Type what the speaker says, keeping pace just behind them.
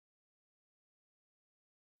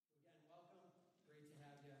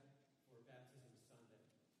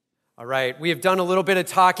All right, we have done a little bit of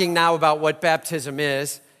talking now about what baptism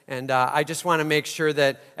is, and I just want to make sure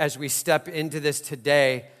that as we step into this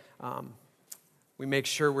today, we make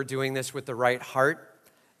sure we're doing this with the right heart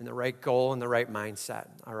and the right goal and the right mindset,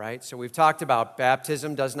 all right? So we've talked about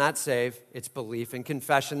baptism does not save, it's belief and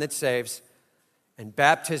confession that saves, and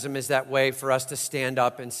baptism is that way for us to stand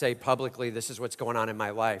up and say publicly, this is what's going on in my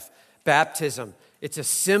life. Baptism, it's a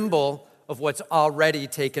symbol of what's already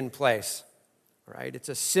taken place. Right? It's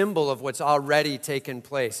a symbol of what's already taken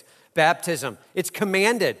place. Baptism, it's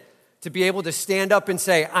commanded to be able to stand up and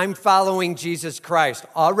say, I'm following Jesus Christ.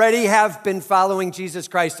 Already have been following Jesus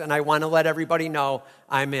Christ, and I want to let everybody know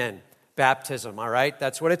I'm in. Baptism, all right?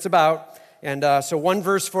 That's what it's about. And so one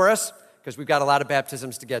verse for us, because we've got a lot of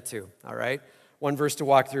baptisms to get to, all right? One verse to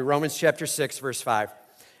walk through, Romans chapter 6, verse 5.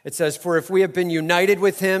 It says, for if we have been united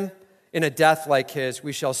with him in a death like his,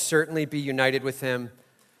 we shall certainly be united with him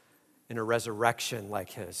in a resurrection like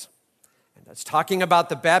his. And that's talking about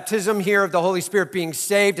the baptism here of the Holy Spirit being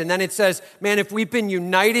saved. And then it says, man, if we've been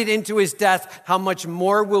united into his death, how much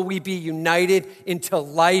more will we be united into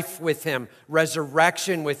life with him,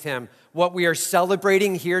 resurrection with him? What we are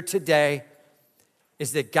celebrating here today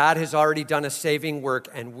is that God has already done a saving work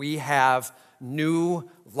and we have new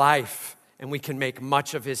life and we can make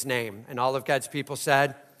much of his name. And all of God's people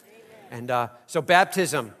said, and so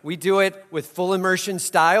baptism, we do it with full immersion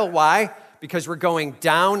style. Why? Because we're going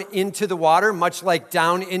down into the water, much like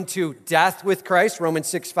down into death with Christ. Romans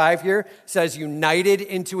 6:5 here says united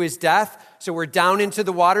into his death. So we're down into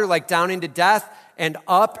the water, like down into death, and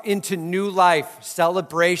up into new life,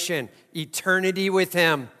 celebration, eternity with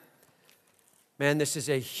him. Man, this is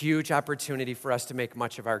a huge opportunity for us to make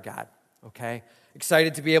much of our God, okay?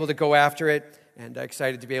 Excited to be able to go after it. And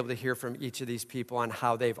excited to be able to hear from each of these people on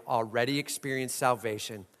how they've already experienced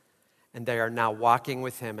salvation and they are now walking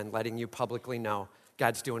with him and letting you publicly know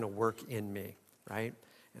God's doing a work in me, right?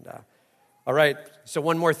 And all right, so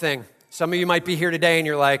one more thing. Some of you might be here today and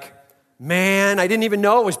you're like, man, I didn't even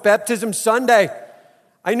know it was Baptism Sunday.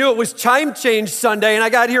 I knew it was Time Change Sunday and I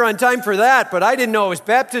got here on time for that, but I didn't know it was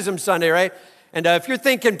Baptism Sunday, right? And if you're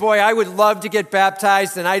thinking, boy, I would love to get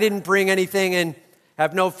baptized and I didn't bring anything in,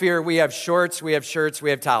 have no fear, we have shorts, we have shirts, we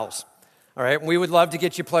have towels. All right, we would love to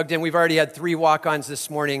get you plugged in. We've already had 3 walk-ons this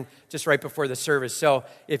morning, just right before the service. So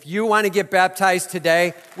if you want to get baptized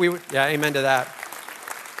today, amen to that.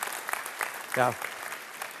 Yeah.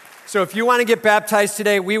 So if you want to get baptized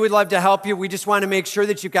today, we would love to help you. We just want to make sure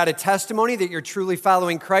that you've got a testimony that you're truly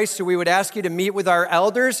following Christ. So we would ask you to meet with our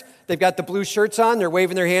elders. They've got the blue shirts on. They're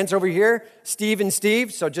waving their hands over here. Steve and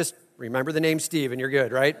Steve. So just remember the name Steve and you're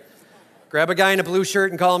good, right? Grab a guy in a blue shirt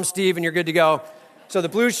and call him Steve and you're good to go. So the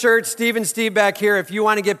blue shirt, Steve and Steve back here, if you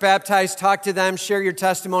want to get baptized, talk to them, share your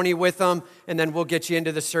testimony with them, and then we'll get you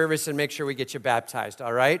into the service and make sure we get you baptized,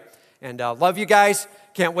 all right? And love you guys.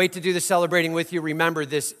 Can't wait to do the celebrating with you. Remember,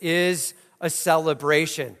 this is a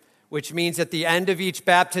celebration, which means at the end of each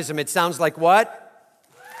baptism, it sounds like what?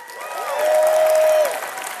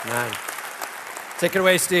 Man. Take it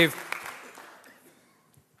away, Steve.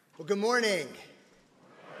 Well, good morning.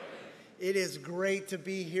 It is great to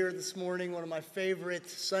be here this morning, one of my favorite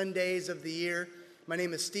Sundays of the year. My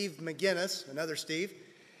name is Steve McGinnis, another Steve,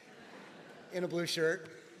 in a blue shirt.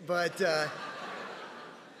 But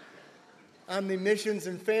I'm the missions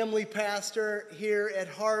and family pastor here at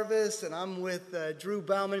Harvest, and I'm with Drew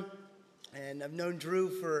Bauman. And I've known Drew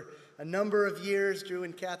for a number of years, Drew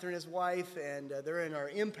and Catherine, his wife, and they're in our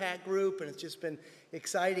impact group, and it's just been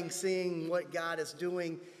exciting seeing what God is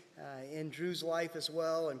doing in Drew's life as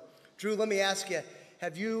well. And Drew, let me ask you,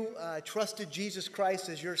 have you trusted Jesus Christ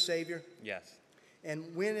as your Savior? Yes. And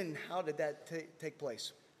when and how did that take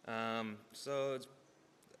place? I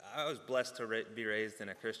was blessed to be raised in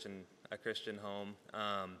a Christian home,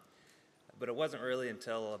 but it wasn't really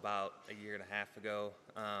until about a year and a half ago.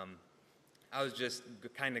 I was just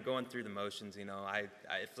kind of going through the motions, you know.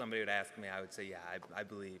 If somebody would ask me, I would say, yeah, I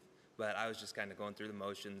believe. But I was just kind of going through the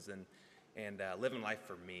motions and living life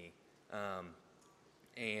for me.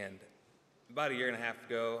 And about a year and a half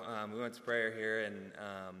ago, we went to prayer here, and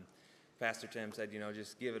Pastor Tim said, you know,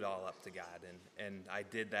 just give it all up to God. And I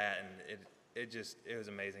did that, and it was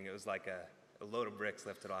amazing. It was like a load of bricks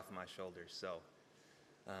lifted off of my shoulders. So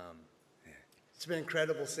it's been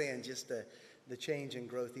incredible seeing just the change and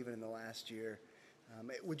growth even in the last year.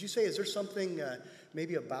 Would you say, is there something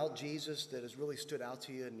maybe about Jesus that has really stood out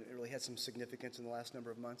to you and really had some significance in the last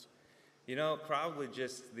number of months? You know, probably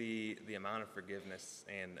just the amount of forgiveness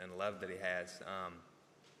and love that he has.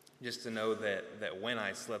 Just to know that when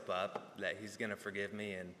I slip up, that he's going to forgive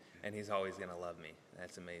me and he's always going to love me.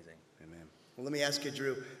 That's amazing. Amen. Well, let me ask you,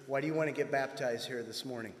 Drew, why do you want to get baptized here this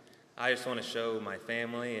morning? I just want to show my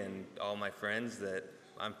family and all my friends that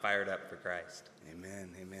I'm fired up for Christ. Amen,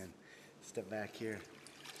 amen. Step back here.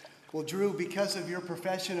 Well, Drew, because of your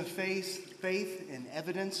profession of faith and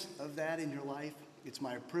evidence of that in your life, it's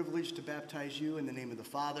my privilege to baptize you in the name of the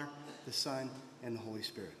Father, the Son, and the Holy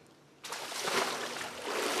Spirit.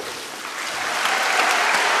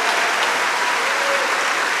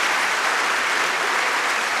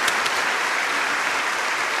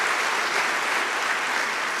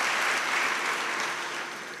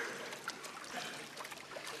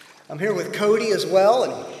 I'm here with Cody as well,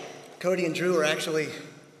 and Cody and Drew are actually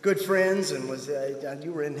good friends, and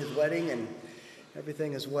you were in his wedding and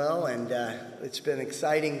everything as well, and it's been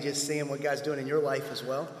exciting just seeing what God's doing in your life as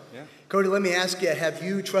well. Yeah. Cody, let me ask you, have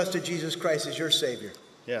you trusted Jesus Christ as your Savior?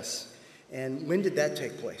 Yes. And when did that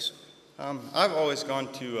take place? I've always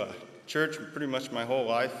gone to church pretty much my whole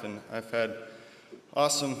life, and I've had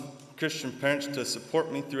awesome Christian parents to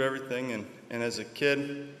support me through everything, and as a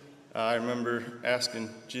kid, I remember asking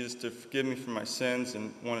Jesus to forgive me for my sins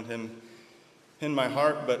and wanted him in my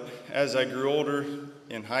heart, but as I grew older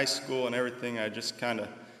in high school and everything, I just kind of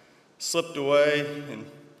slipped away, and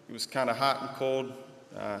it was kind of hot and cold,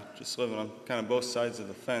 just living on kind of both sides of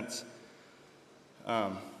the fence.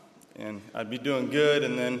 And I'd be doing good,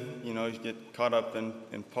 and then, you get caught up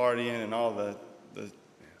in partying and all the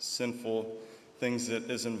sinful things that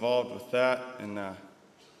is involved with that, and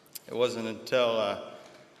it wasn't until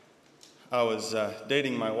I was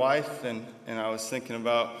dating my wife, and I was thinking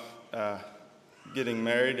about getting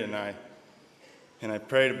married, and I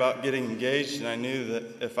prayed about getting engaged, and I knew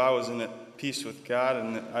that if I wasn't at peace with God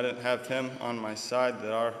and that I didn't have him on my side,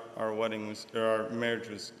 that our marriage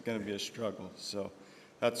was going to be a struggle. So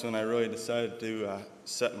that's when I really decided to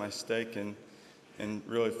set my stake and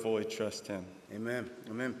really fully trust him. Amen,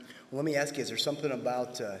 amen. Well, let me ask you, is there something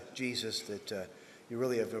about Jesus that you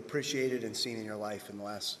really have appreciated and seen in your life in the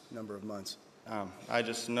last number of months? I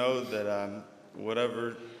just know that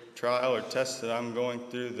whatever trial or test that I'm going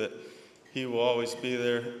through, that he will always be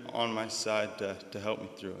there on my side to help me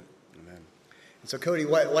through it. Amen. And so, Cody,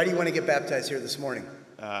 why do you want to get baptized here this morning?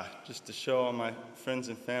 Just to show all my friends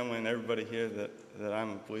and family and everybody here that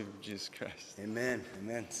I'm a believer of Jesus Christ. Amen,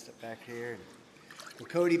 amen. Step back here. Well,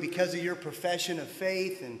 Cody, because of your profession of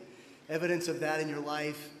faith and evidence of that in your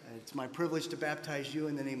life, it's my privilege to baptize you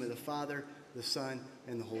in the name of the Father, the Son,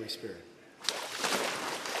 and the Holy Spirit.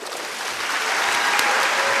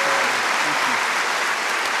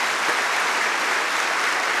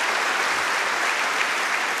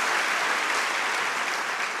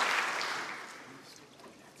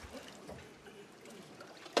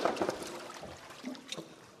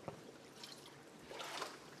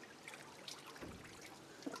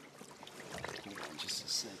 Just a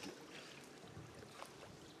second.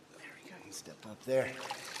 There we go. You can step up there.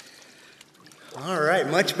 All right,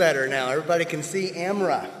 much better now. Everybody can see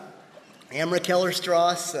Amra. Amra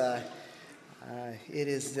Keller-Strauss. It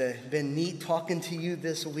has been neat talking to you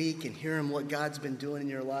this week and hearing what God's been doing in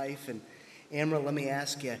your life. And Amra, let me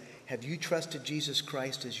ask you, have you trusted Jesus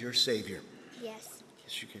Christ as your Savior? Yes.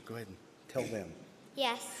 Yes, you could go ahead and tell them.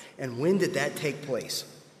 Yes. And when did that take place?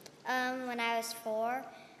 When I was 4,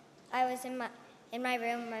 I was in my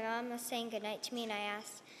room. My mom was saying goodnight to me, and I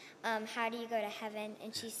asked, how do you go to heaven?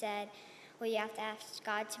 And she said, well, you have to ask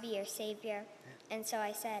God to be your Savior. And so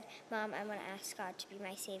I said, Mom, I want to ask God to be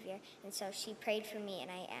my Savior. And so she prayed for me, and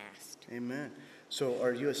I asked. Amen. So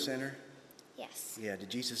are you a sinner? Yes. Yeah. Did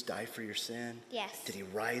Jesus die for your sin? Yes. Did he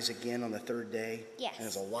rise again on the third day? Yes. And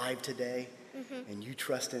is alive today? Mm-hmm. And you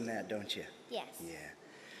trust in that, don't you? Yes. Yeah.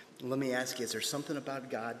 Let me ask you, is there something about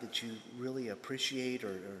God that you really appreciate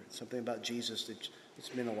or something about Jesus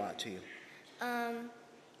that's meant a lot to you?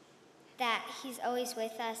 That he's always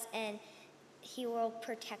with us, and he will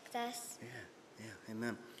protect us. Yeah,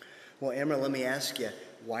 amen. Well, Amra, let me ask you,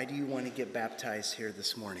 why do you want to get baptized here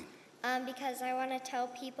this morning? Because I want to tell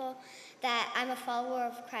people that I'm a follower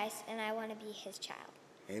of Christ, and I want to be his child.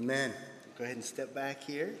 Amen. Go ahead and step back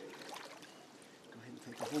here. Go ahead and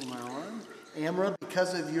take a hold of my arm. Amra,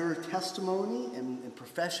 because of your testimony and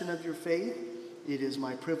profession of your faith, it is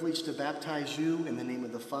my privilege to baptize you in the name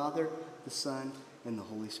of the Father, the Son, and the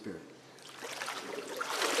Holy Spirit.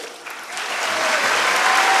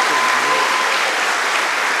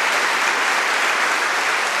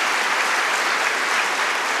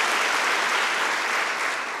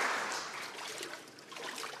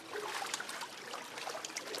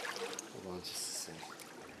 Hold on just a second.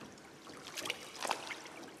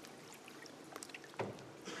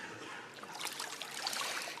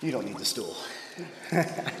 You don't need the stool.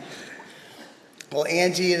 Well,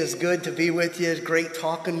 Angie, it is good to be with you. It's great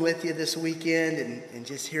talking with you this weekend and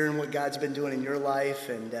just hearing what God's been doing in your life.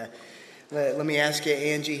 And let me ask you,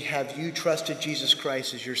 Angie, have you trusted Jesus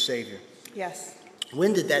Christ as your Savior? Yes.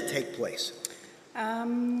 When did that take place?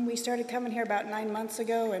 We started coming here about 9 months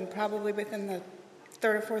ago, and probably within the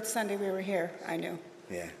third or fourth Sunday we were here, I knew.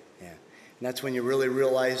 Yeah. And that's when you really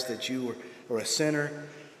realized that you were a sinner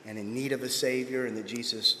and in need of a Savior, and that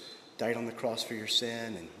Jesus died on the cross for your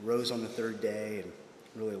sin and rose on the third day, and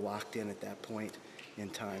really locked in at that point in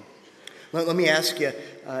time. Let me ask you,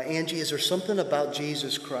 Angie, is there something about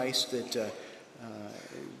Jesus Christ that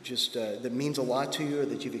that means a lot to you, or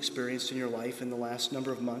that you've experienced in your life in the last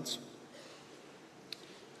number of months?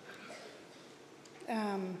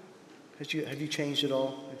 Have you changed at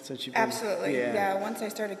all since you've been? Absolutely. Yeah. Once I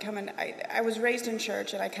started coming, I was raised in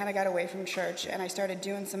church, and I kind of got away from church, and I started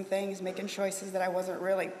doing some things, making choices that I wasn't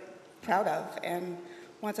really proud of. And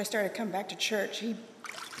once I started coming back to church,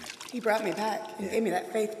 he brought me back and gave me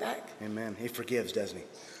that faith back. Amen. He forgives, doesn't he?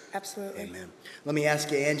 Absolutely. Amen. Let me ask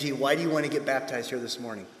you, Angie, why do you want to get baptized here this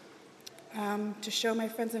morning? To show my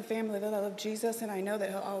friends and family that I love Jesus, and I know that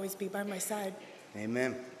he'll always be by my side.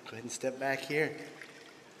 Amen. Go ahead and step back here.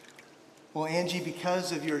 Well, Angie,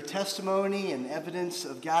 because of your testimony and evidence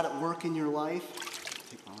of God at work in your life,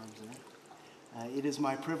 take my arms there. It is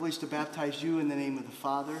my privilege to baptize you in the name of the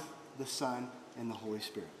Father, the Son, and the Holy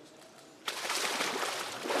Spirit.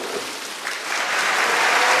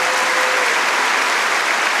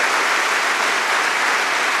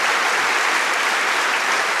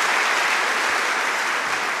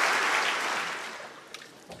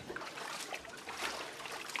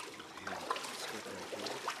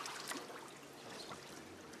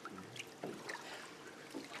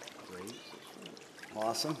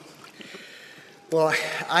 Awesome. Well,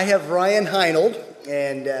 I have Ryan Heinold,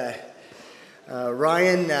 and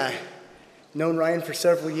Ryan, known Ryan for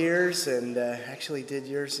several years, and actually did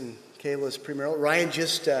yours and Kayla's premarital. Ryan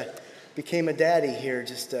just became a daddy here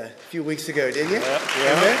just a few weeks ago, didn't you?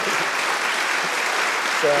 Yeah.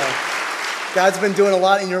 So, God's been doing a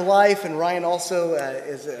lot in your life, and Ryan also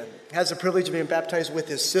has the privilege of being baptized with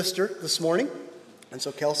his sister this morning. And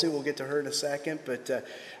so Kelsey, we'll get to her in a second. But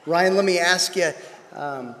Ryan, let me ask you,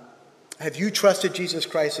 have you trusted Jesus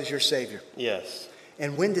Christ as your Savior? Yes.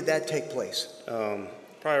 And when did that take place? Probably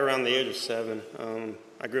around the age of 7.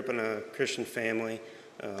 I grew up in a Christian family,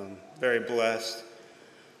 very blessed.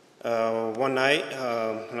 One night,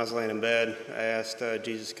 when I was laying in bed, I asked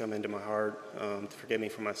Jesus to come into my heart to forgive me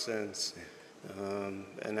for my sins.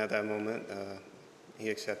 And at that moment, he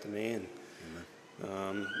accepted me. And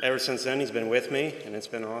ever since then, he's been with me, and it's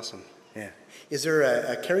been awesome. Yeah. Is there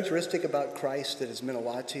a characteristic about Christ that has meant a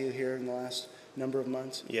lot to you here in the last number of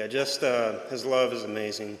months? Yeah, just his love is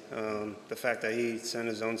amazing. The fact that he sent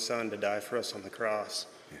his own son to die for us on the cross.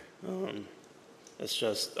 It's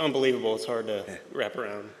just unbelievable. It's hard to wrap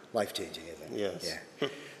around. Life-changing, isn't it? Yes.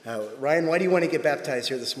 Yeah. Ryan, why do you want to get baptized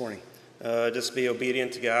here this morning? Just be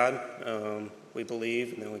obedient to God. We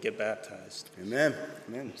believe, and then we get baptized. Amen.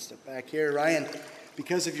 Amen. Step back here. Ryan,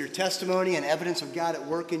 because of your testimony and evidence of God at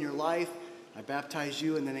work in your life, I baptize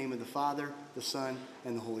you in the name of the Father, the Son,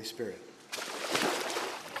 and the Holy Spirit.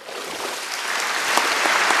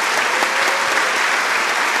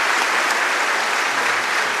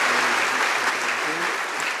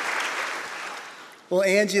 Well,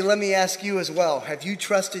 Angie, let me ask you as well. Have you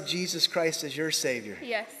trusted Jesus Christ as your Savior?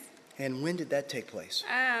 Yes. And when did that take place?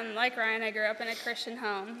 Like Ryan, I grew up in a Christian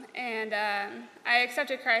home, and I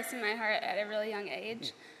accepted Christ in my heart at a really young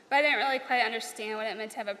age, but I didn't really quite understand what it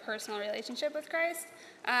meant to have a personal relationship with Christ.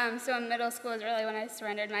 So in middle school is really when I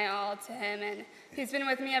surrendered my all to him, and he's been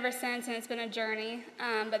with me ever since, and it's been a journey,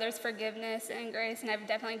 but there's forgiveness and grace, and I've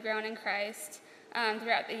definitely grown in Christ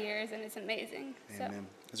throughout the years, and it's amazing. Amen.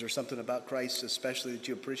 So. Is there something about Christ especially that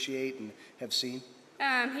you appreciate and have seen?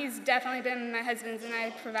 He's definitely been my husband's and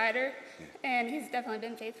I's provider, and he's definitely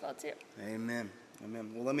been faithful too. Amen.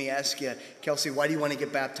 Amen. Well, let me ask you, Kelsey, why do you want to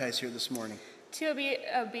get baptized here this morning? To be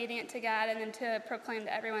obedient to God and then to proclaim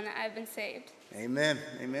to everyone that I've been saved. Amen.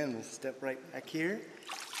 Amen. We'll step right back here.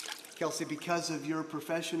 Kelsey, because of your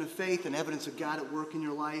profession of faith and evidence of God at work in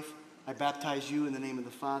your life, I baptize you in the name of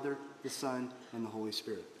the Father, the Son, and the Holy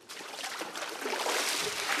Spirit.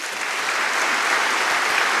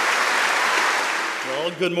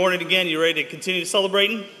 Well, good morning again. You ready to continue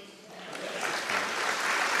celebrating?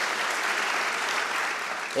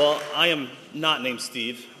 Well, I am not named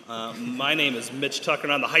Steve. My name is Mitch Tucker,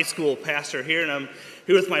 and I'm the high school pastor here, and I'm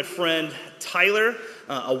here with my friend Tyler,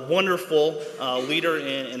 a wonderful leader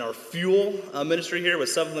in our Fuel ministry here with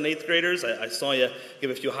 7th and 8th graders. I saw you give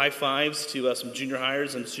a few high fives to some junior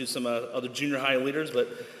hires and to some other junior high leaders, but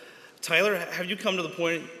Tyler, have you come to the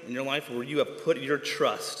point in your life where you have put your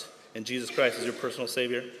trust in Jesus Christ as your personal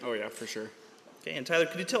Savior? Oh, yeah, for sure. Okay, and Tyler,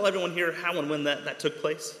 could you tell everyone here how and when that took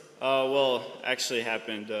place? Well, actually it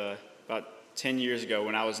happened about 10 years ago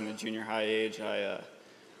when I was in the junior high age. I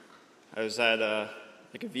was at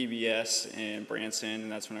like a VBS in Branson,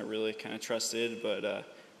 and that's when I really kind of trusted. But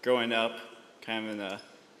growing up kind of in a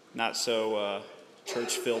not so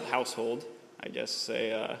church-filled household, I guess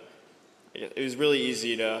say, it was really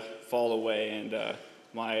easy to fall away. And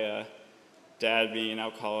my dad being an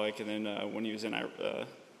alcoholic, and then when he was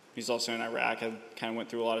he's also in Iraq, I kind of went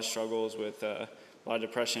through a lot of struggles with a lot of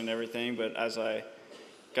depression and everything. But as I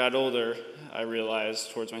got older, I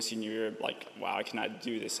realized towards my senior year, like, wow, I cannot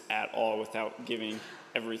do this at all without giving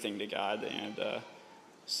everything to God. And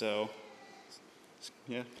so,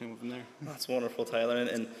 yeah, came from there. That's wonderful, Tyler.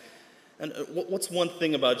 And what's one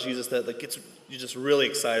thing about Jesus that gets you just really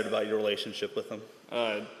excited about your relationship with him?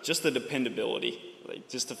 Just the dependability, like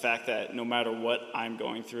just the fact that no matter what I'm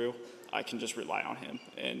going through, I can just rely on him,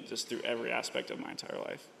 and just through every aspect of my entire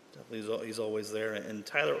life. Definitely, he's always there. And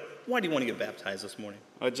Tyler, why do you want to get baptized this morning?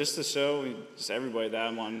 Just to show just everybody that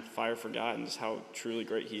I'm on fire for God and just how truly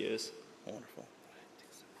great he is. Wonderful.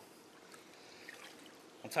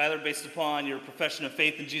 Well, Tyler, based upon your profession of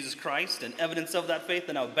faith in Jesus Christ and evidence of that faith,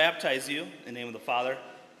 then I'll baptize you in the name of the Father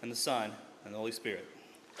and the Son and the Holy Spirit.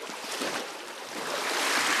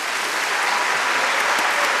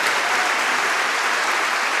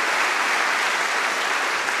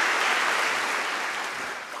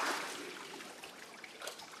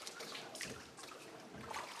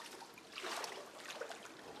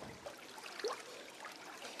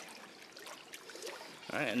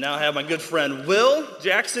 All right, and now I have my good friend Will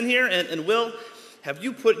Jackson here. And Will, have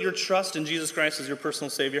you put your trust in Jesus Christ as your personal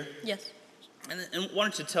Savior? Yes. And why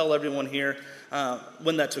don't you tell everyone here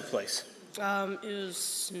when that took place? It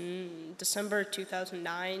was December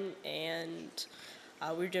 2009, and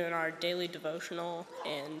we were doing our daily devotional,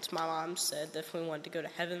 and my mom said that if we wanted to go to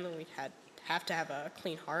heaven, then we'd have to have a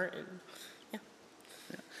clean heart, and yeah.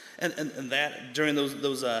 And that during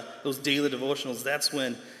those daily devotionals, that's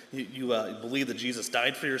when you believe that Jesus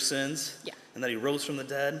died for your sins, yeah, and that he rose from the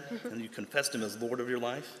dead, and you confessed him as Lord of your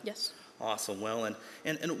life? Yes. Awesome. Well,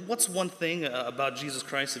 and what's one thing about Jesus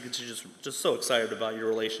Christ that gets you just so excited about your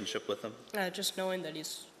relationship with him? Just knowing that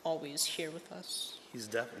he's always here with us. He's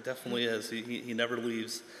definitely is. He never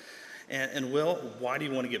leaves. And Will, why do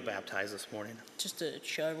you want to get baptized this morning? Just to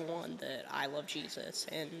show everyone that I love Jesus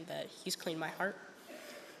and that he's cleaned my heart.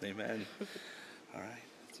 Amen. All right.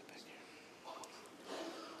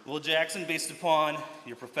 Will Jackson, based upon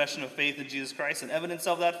your profession of faith in Jesus Christ and evidence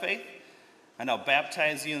of that faith, I now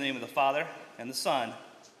baptize you in the name of the Father and the Son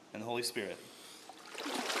and the Holy Spirit.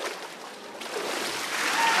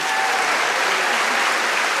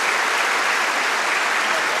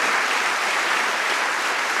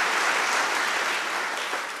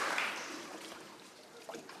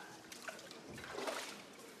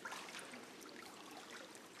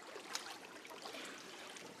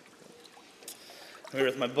 I'm here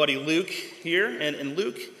with my buddy Luke here. And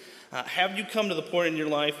Luke, have you come to the point in your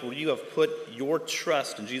life where you have put your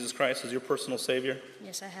trust in Jesus Christ as your personal Savior?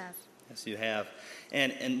 Yes, I have. Yes, you have.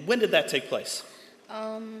 And when did that take place?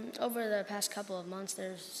 Over the past couple of months,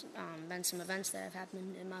 there's been some events that have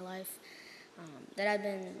happened in my life that I've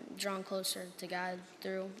been drawn closer to God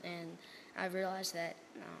through, and I've realized that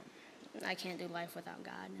I can't do life without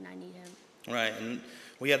God, and I need him. Right, and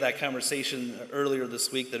we had that conversation earlier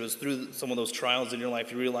this week that it was through some of those trials in your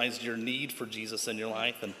life you realized your need for Jesus in your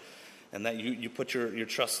life, and that you put your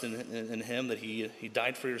trust in him, that he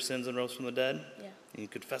died for your sins and rose from the dead. Yeah. And you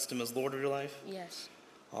confessed him as Lord of your life. Yes.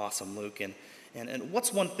 Awesome, Luke. And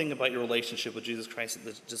what's one thing about your relationship with Jesus Christ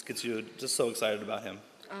that just gets you just so excited about him?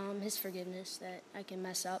 His forgiveness, that I can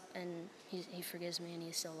mess up and he forgives me and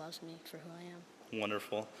he still loves me for who I am.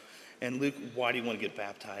 Wonderful. And Luke, why do you want to get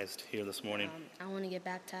baptized here this morning? I want to get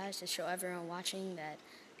baptized to show everyone watching that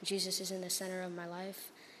Jesus is in the center of my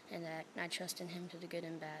life and that I trust in him to the good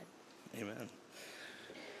and bad. Amen.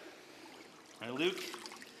 All right, Luke,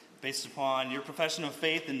 based upon your profession of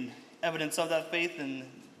faith and evidence of that faith in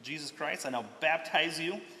Jesus Christ, I now baptize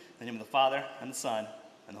you in the name of the Father and the Son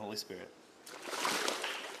and the Holy Spirit.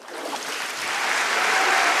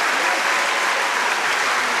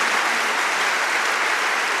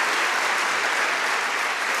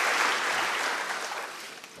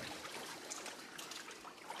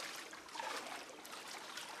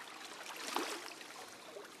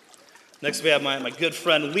 Next, we have my good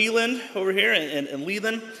friend Leland over here. And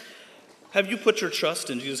Leland, have you put your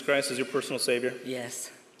trust in Jesus Christ as your personal Savior?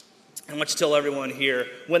 Yes. And why don't you tell everyone here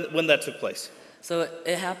when that took place? So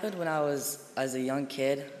it happened when I was as a young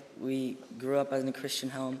kid. We grew up in a Christian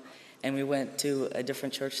home, and we went to a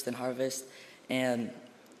different church than Harvest. And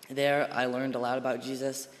there I learned a lot about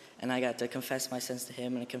Jesus, and I got to confess my sins to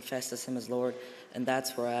him and confess him as Lord. And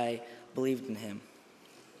that's where I believed in him.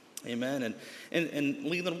 Amen. And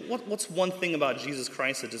Leland, what's one thing about Jesus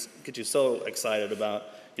Christ that just gets you so excited about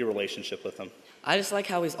your relationship with him? I just like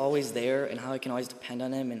how he's always there and how you can always depend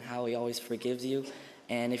on him and how he always forgives you.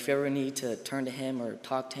 And if you ever need to turn to him or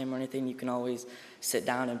talk to him or anything, you can always sit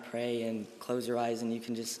down and pray and close your eyes, and you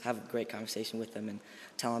can just have a great conversation with him and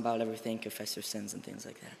tell him about everything, confess your sins and things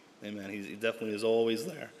like that. Amen. He definitely is always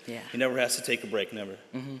there. Yeah. He never has to take a break, never.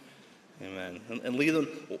 Mm-hmm. Amen. And Leland,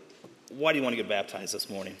 why do you want to get baptized this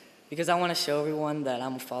morning? Because I want to show everyone that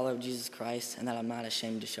I'm a follower of Jesus Christ and that I'm not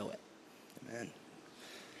ashamed to show it. Amen.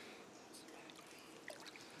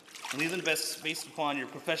 Leland, based upon your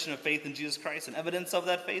profession of faith in Jesus Christ and evidence of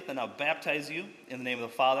that faith, I now baptize you in the name of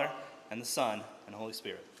the Father, and the Son, and the Holy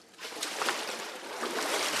Spirit.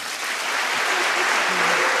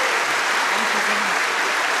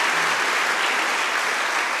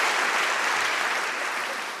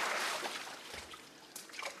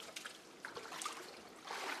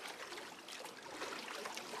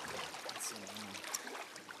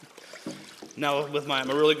 Now with my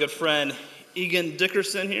really good friend, Egan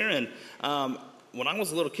Dickerson here, and when I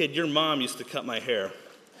was a little kid, your mom used to cut my hair.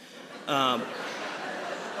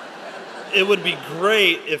 It would be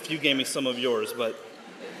great if you gave me some of yours, but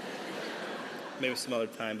maybe some other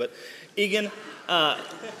time. But Egan,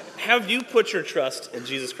 have you put your trust in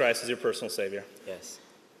Jesus Christ as your personal Savior? Yes.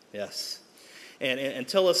 Yes. And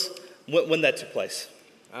tell us when that took place.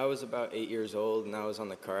 I was about 8 years old, and I was on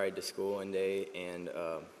the car ride to school one day, and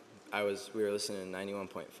we were listening to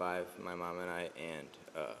 91.5, my mom and I, and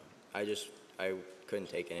I couldn't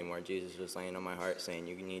take it anymore. Jesus was laying on my heart saying,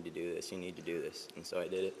 you need to do this, and so I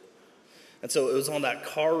did it. And so it was on that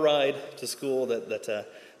car ride to school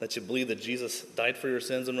that you believed that Jesus died for your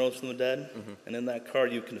sins and rose from the dead? Mm-hmm. And in that car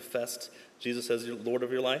you confessed Jesus as your Lord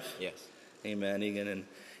of your life? Yes. Amen, Egan.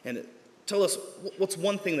 And tell us, what's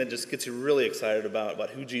one thing that just gets you really excited about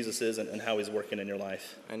who Jesus is and how he's working in your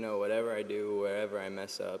life? I know whatever I do, wherever I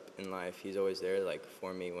mess up in life, he's always there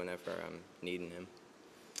for me whenever I'm needing him.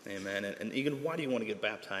 Amen. And Egan, why do you want to get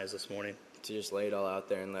baptized this morning? To just lay it all out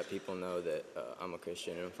there and let people know that I'm a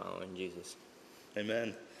Christian and I'm following Jesus.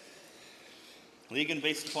 Amen. Egan,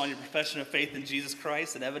 based upon your profession of faith in Jesus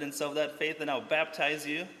Christ and evidence of that faith, I now baptize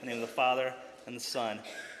you in the name of the Father, and the Son,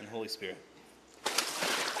 and the Holy Spirit.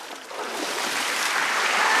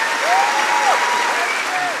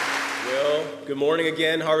 Well, good morning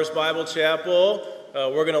again, Harvest Bible Chapel.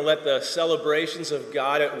 We're going to let the celebrations of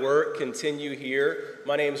God at work continue here.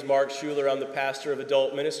 My name is Mark Schuler. I'm the pastor of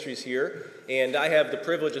adult ministries here, and I have the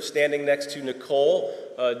privilege of standing next to Nicole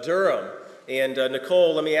Durham. And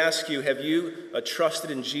Nicole, let me ask you, have you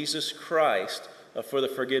trusted in Jesus Christ for the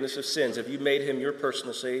forgiveness of sins? Have you made him your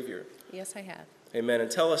personal Savior? Yes, I have. Amen. And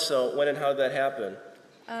tell us when and how did that happen?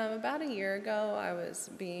 About a year ago, I was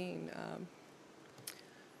being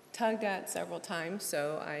tugged at several times,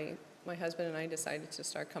 so my husband and I decided to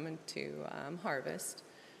start coming to Harvest.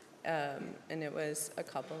 And it was a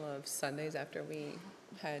couple of Sundays after we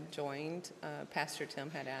had joined. Pastor Tim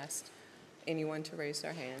had asked anyone to raise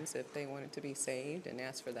their hands if they wanted to be saved and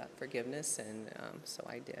ask for that forgiveness, and so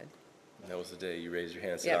I did. And that was the day you raised your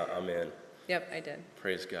hand and Yep. said, I'm in. Yep, I did.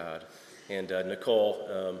 Praise God. And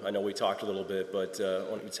Nicole, I know we talked a little bit, but why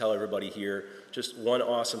don't you tell everybody here just one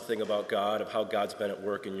awesome thing about God, of how God's been at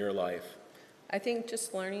work in your life? I think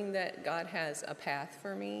just learning that God has a path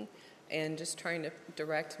for me and just trying to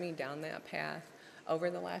direct me down that path over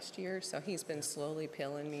the last year. So he's been slowly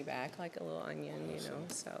peeling me back like a little onion, you know,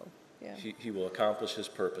 so yeah. He will accomplish his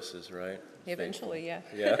purposes, right? Eventually, yeah.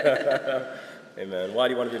 Yeah. Amen. Why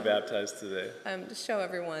do you want to be baptized today? To show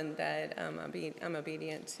everyone that I'm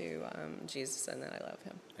obedient to Jesus and that I love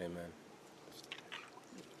him.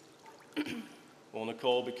 Amen. Well,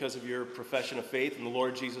 Nicole, because of your profession of faith in the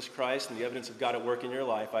Lord Jesus Christ and the evidence of God at work in your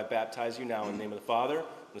life, I baptize you now in the name of the Father,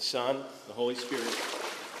 the Son, and the Holy Spirit.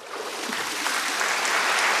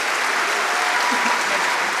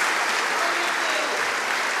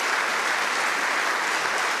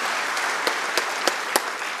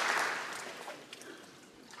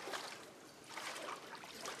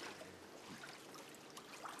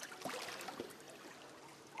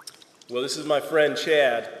 Well, this is my friend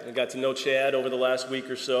Chad. I got to know Chad over the last week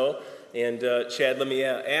or so. And Chad, let me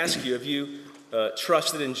ask you, have you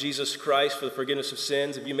trusted in Jesus Christ for the forgiveness of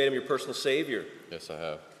sins? Have you made him your personal Savior? Yes, I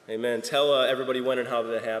have. Amen. Tell everybody when and how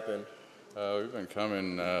did that happen. We've been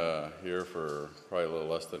coming here for probably a little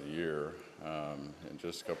less than a year. And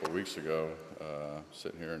just a couple of weeks ago,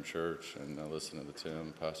 sitting here in church and listening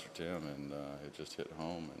to Pastor Tim, and it just hit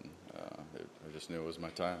home, and I just knew it was my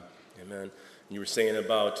time. Amen. You were saying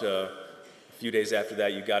about a few days after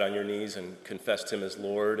that, you got on your knees and confessed him as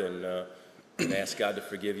Lord and asked God to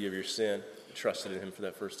forgive you of your sin. Trusted in him for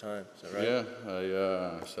that first time. Is that right?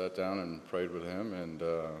 Yeah, I sat down and prayed with him and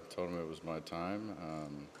told him it was my time.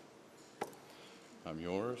 I'm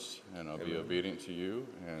yours, and I'll be obedient to you,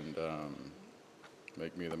 and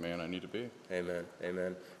make me the man I need to be. Amen.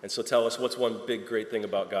 Amen. And so tell us, what's one big, great thing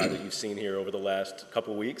about God that you've seen here over the last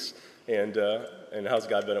couple weeks, and how's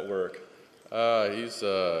God been at work? He's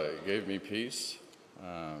gave me peace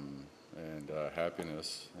and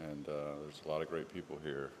happiness, and there's a lot of great people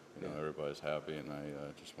here. You know, everybody's happy, and I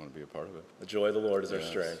just want to be a part of it. The joy of the Lord is our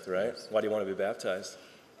strength, right? Yes. Why do you want to be baptized?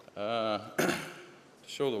 To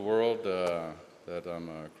show the world that I'm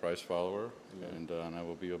a Christ follower, and I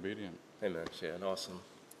will be obedient. Amen, Chad. Awesome.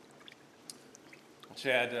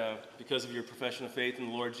 Chad, because of your profession of faith in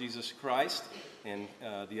the Lord Jesus Christ and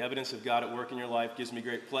the evidence of God at work in your life, gives me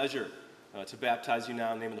great pleasure to baptize you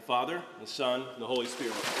now in the name of the Father, the Son, and the Holy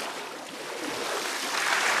Spirit.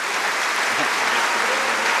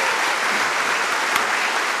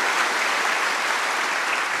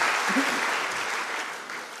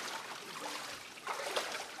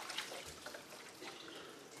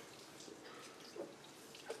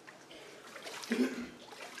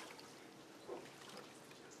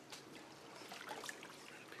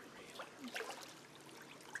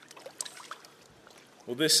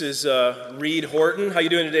 Well, this is Reed Horton. How you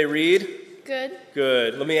doing today, Reed? Good.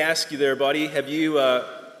 Good. Let me ask you there, buddy. Have you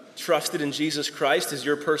trusted in Jesus Christ as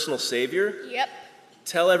your personal Savior? Yep.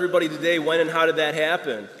 Tell everybody today when and how did that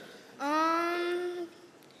happen?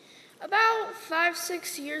 About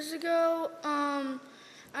 5-6 years ago,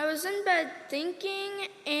 I was in bed thinking,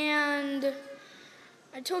 and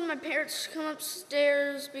I told my parents to come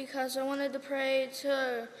upstairs because I wanted to pray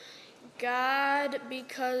to God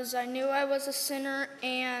because I knew I was a sinner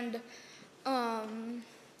and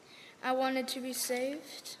I wanted to be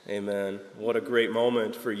saved. Amen. What a great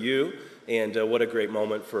moment for you, and what a great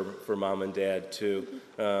moment for Mom and Dad, too.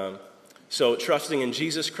 So trusting in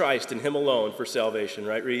Jesus Christ and Him alone for salvation,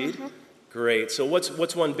 right, Reed? Uh-huh. Great. So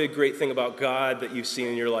what's one big great thing about God that you've seen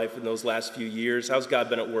in your life in those last few years? How's God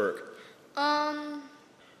been at work?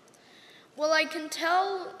 Well, I can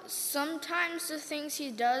tell sometimes the things He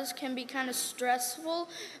does can be kind of stressful,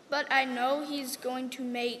 but I know He's going to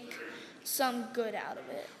make some good out of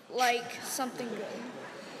it, like something good.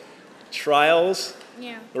 Trials,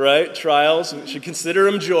 Yeah. right? Trials. We should consider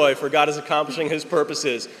them joy, for God is accomplishing His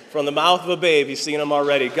purposes. From the mouth of a babe, He's seen them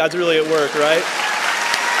already. God's really at work, right?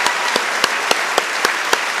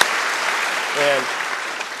 And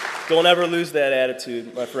don't ever lose that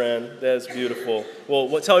attitude, my friend. That is beautiful.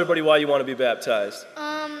 Well, tell everybody why you want to be baptized.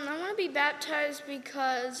 I want to be baptized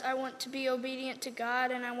because I want to be obedient to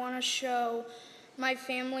God, and I want to show my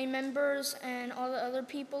family members and all the other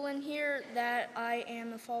people in here that I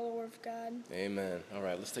am a follower of God. Amen. All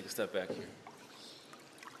right, let's take a step back here.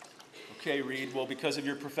 Okay, Reed. Well, because of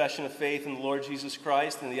your profession of faith in the Lord Jesus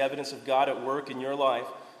Christ and the evidence of God at work in your life,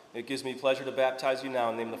 it gives me pleasure to baptize you now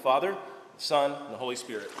in the name of the Father, the Son, and the Holy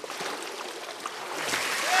Spirit.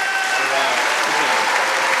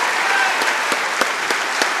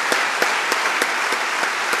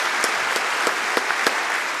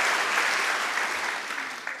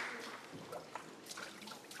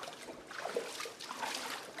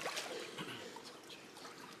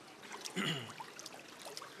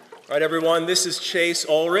 All right, everyone, this is Chase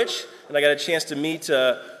Ulrich, and I got a chance to meet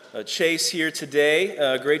Chase here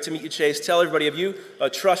today. Great to meet you, Chase. Tell everybody, have you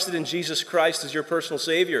trusted in Jesus Christ as your personal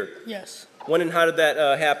Savior? Yes. When and how did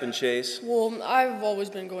that happen, Chase? Well, I've always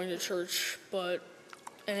been going to church, and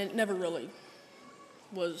it never really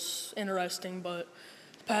was interesting, but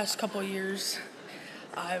the past couple of years,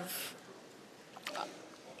 I've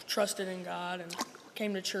trusted in God and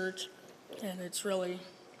came to church, and it's really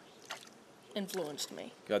influenced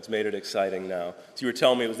me. God's made it exciting now. So you were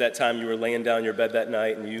telling me it was that time you were laying down in your bed that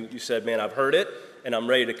night, and you said, man, I've heard it, and I'm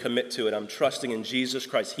ready to commit to it. I'm trusting in Jesus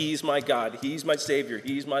Christ. He's my God. He's my Savior.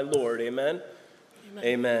 He's my Lord. Amen? Amen.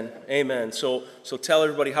 Amen. Amen. So tell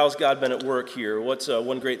everybody, how's God been at work here? What's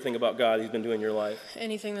one great thing about God He's been doing in your life?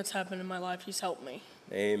 Anything that's happened in my life, He's helped me.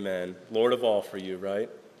 Amen. Lord of all for you, right?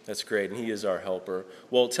 That's great, and He is our helper.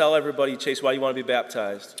 Well, tell everybody, Chase, why you want to be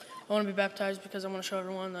baptized. I want to be baptized because I want to show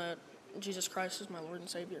everyone that Jesus Christ as my Lord and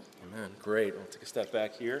Savior. Amen. Great. We'll take a step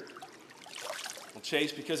back here. Well,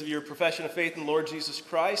 Chase, because of your profession of faith in the Lord Jesus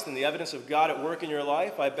Christ and the evidence of God at work in your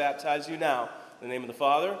life, I baptize you now in the name of the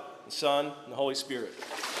Father, the Son, and the Holy Spirit.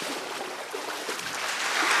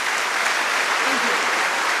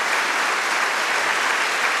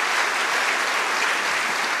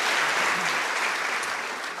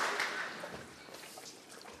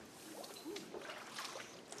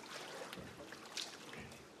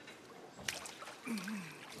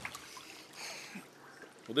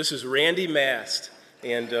 Well, this is Randy Mast.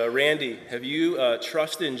 And Randy, have you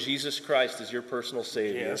trusted in Jesus Christ as your personal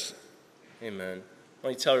Savior? Yes. Amen. Why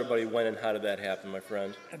don't you tell everybody when and how did that happen, my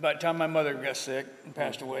friend? About the time my mother got sick and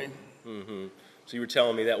passed away. Mm-hmm. So you were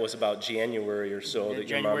telling me that was about January or so that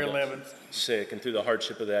your mom January got 11th. sick, and through the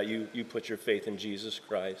hardship of that, you put your faith in Jesus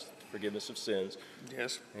Christ, forgiveness of sins.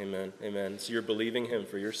 Yes. Amen. Amen. So you're believing Him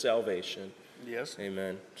for your salvation. Yes.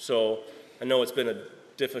 Amen. So I know it's been a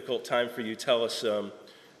difficult time for you. Tell us,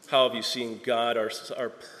 how have you seen God, our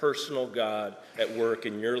personal God, at work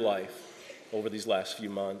in your life over these last few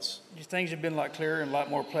months? Things have been a lot clearer and a lot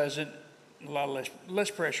more pleasant, a lot less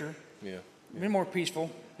pressure. Yeah. Been more peaceful.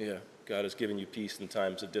 Yeah. God has given you peace in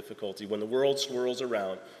times of difficulty. When the world swirls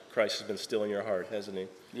around, Christ has been still in your heart, hasn't He?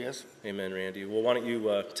 Yes. Amen, Randy. Well, why don't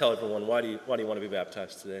you tell everyone, why do you want to be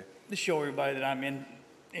baptized today? To show everybody that I'm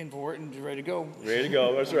in for it and ready to go. Ready to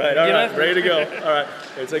go. That's right. All right. Ready to go. All right.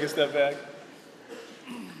 Okay, take a step back.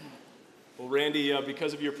 Well, Randy,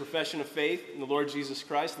 because of your profession of faith in the Lord Jesus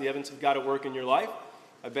Christ and the evidence of God at work in your life,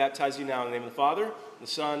 I baptize you now in the name of the Father, the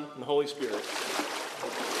Son, and the Holy Spirit.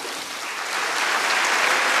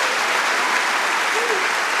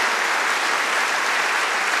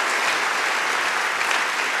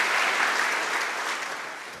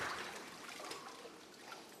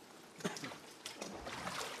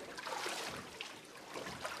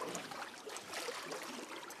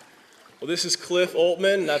 Well, this is Cliff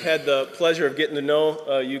Oltman, and I've had the pleasure of getting to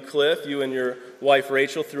know you, Cliff, you and your wife,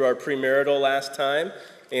 Rachel, through our premarital last time,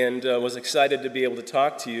 and was excited to be able to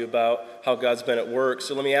talk to you about how God's been at work.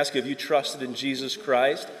 So let me ask you, have you trusted in Jesus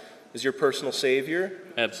Christ as your personal Savior?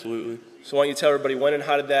 Absolutely. So why don't you tell everybody when and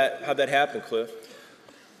how'd that happen, Cliff?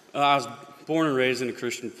 I was born and raised in a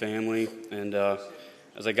Christian family, and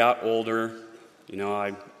as I got older,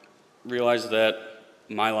 I realized that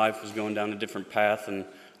my life was going down a different path, and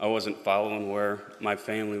I wasn't following where my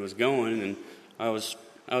family was going, and I was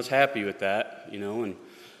happy with that, and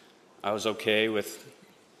I was okay with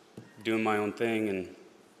doing my own thing.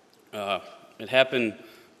 And it happened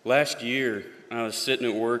last year. I was sitting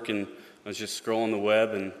at work, and I was just scrolling the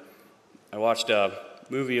web, and I watched a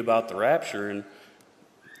movie about the rapture, and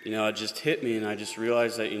it just hit me, and I just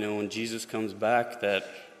realized that when Jesus comes back, that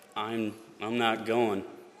I'm not going.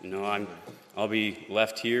 I'll be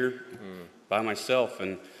left here by myself,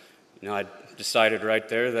 and I decided right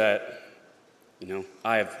there that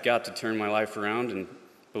I have got to turn my life around and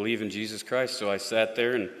believe in Jesus Christ. So I sat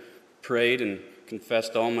there and prayed and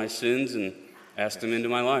confessed all my sins and asked Him into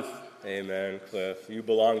my life. Amen, Cliff. You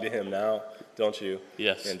belong to Him now, don't you?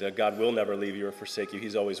 Yes. And God will never leave you or forsake you.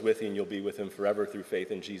 He's always with you, and you'll be with Him forever through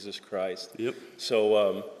faith in Jesus Christ. Yep.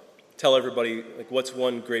 So tell everybody, what's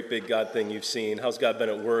one great big God thing you've seen? How's God been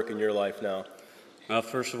at work in your life now?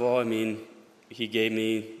 First of all, He gave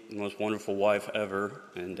me the most wonderful wife ever,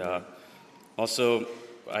 and also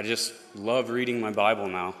I just love reading my Bible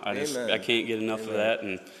now. I can't get enough of that,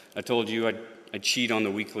 and I told you I cheat on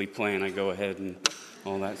the weekly plan. I go ahead and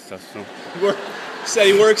all that stuff. So said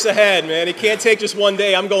he works ahead, man. He can't take just one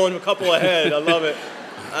day. I'm going a couple ahead. I love it.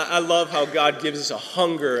 I love how God gives us a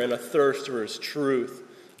hunger and a thirst for His truth.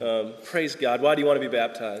 Praise God. Why do you want to be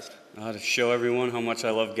baptized? To show everyone how much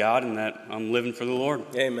I love God and that I'm living for the Lord.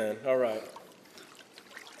 Amen. All right.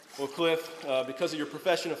 Well, Cliff, because of your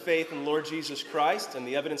profession of faith in the Lord Jesus Christ and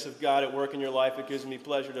the evidence of God at work in your life, it gives me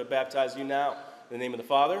pleasure to baptize you now in the name of the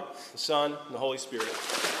Father, the Son, and the Holy Spirit.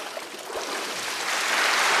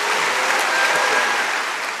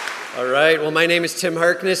 All right. Well, my name is Tim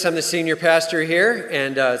Harkness. I'm the senior pastor here,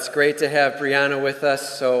 and it's great to have Brianna with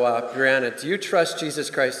us. So, Brianna, do you trust Jesus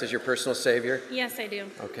Christ as your personal Savior? Yes, I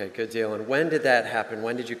do. Okay, good deal. And when did that happen?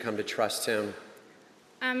 When did you come to trust Him?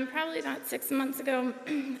 Probably about 6 months ago,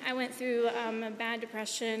 I went through a bad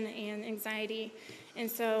depression and anxiety, and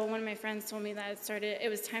so one of my friends told me that it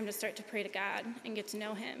was time to start to pray to God and get to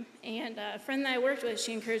know Him. And a friend that I worked with,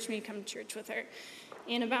 she encouraged me to come to church with her.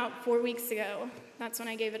 And about 4 weeks ago, that's when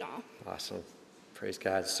I gave it all. Awesome. Praise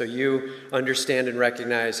God. So you understand and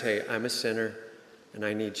recognize, hey, I'm a sinner. and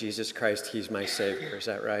I need Jesus Christ. He's my Savior. Is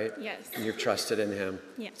that right? Yes. And you've trusted in him.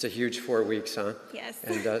 Yes. It's a huge 4 weeks, huh? Yes.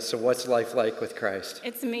 And so what's life like with Christ?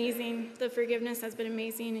 It's amazing. The forgiveness has been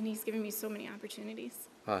amazing, and he's given me so many opportunities.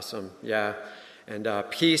 Awesome. Yeah. And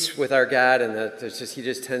peace with our God, and he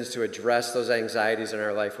just tends to address those anxieties in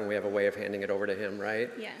our life when we have a way of handing it over to him, right?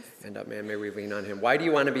 Yes. And man, may we lean on him. Why do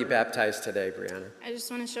you want to be baptized today, Brianna? I just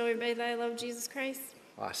want to show everybody that I love Jesus Christ.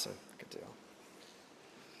 Awesome. Good deal.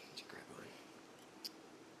 Would you grab one?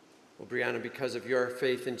 Well, Brianna, because of your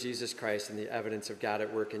faith in Jesus Christ and the evidence of God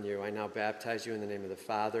at work in you, I now baptize you in the name of the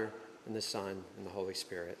Father, and the Son, and the Holy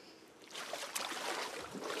Spirit.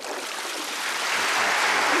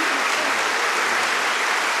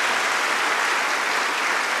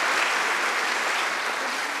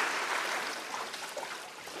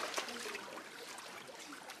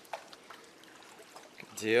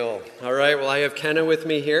 Deal. All right, well, I have Kenna with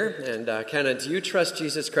me here. And Kenna, do you trust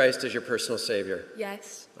Jesus Christ as your personal Savior?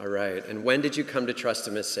 Yes. All right. And when did you come to trust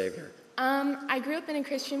him as Savior? I grew up in a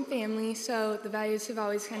Christian family, so the values have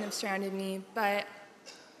always kind of surrounded me. But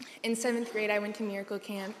in 7th grade, I went to Miracle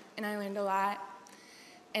Camp, and I learned a lot.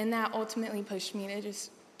 And that ultimately pushed me to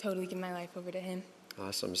just totally give my life over to him.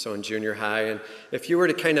 Awesome. So in junior high, and if you were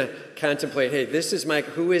to kind of contemplate, hey,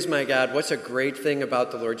 who is my God? What's a great thing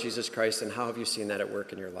about the Lord Jesus Christ, and how have you seen that at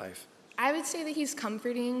work in your life? I would say that he's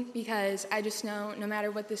comforting because I just know no matter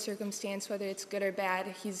what the circumstance, whether it's good or bad,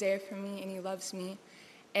 he's there for me and he loves me.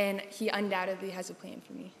 And he undoubtedly has a plan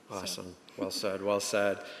for me. Awesome. So. Well said. Well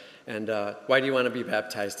said. And why do you want to be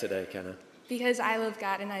baptized today, Kenna? Because I love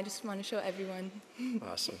God and I just want to show everyone.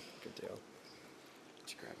 Awesome. Good deal.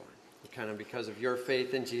 Let's grab one. Kind of because of your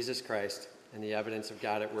faith in Jesus Christ and the evidence of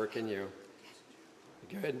God at work in you.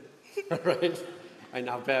 Good? All right. I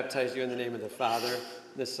now baptize you in the name of the Father,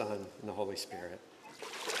 the Son, and the Holy Spirit.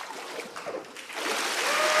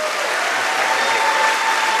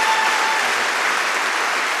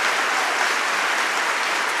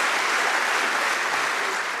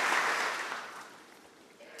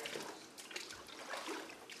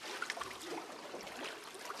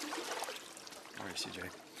 All right, CJ.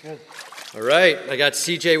 Good. All right, I got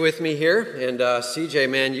CJ with me here, and CJ,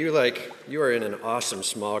 man, you are in an awesome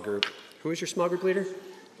small group. Who is your small group leader?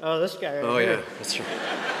 Oh, this guy right here. Yeah, that's right.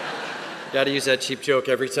 Got to use that cheap joke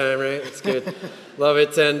every time, right? It's good. Love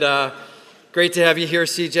it, and great to have you here,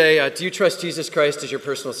 CJ. Do you trust Jesus Christ as your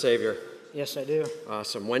personal Savior? Yes, I do.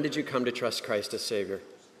 Awesome. When did you come to trust Christ as Savior?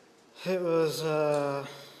 It was on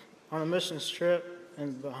a missions trip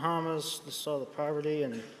in the Bahamas. Just saw the poverty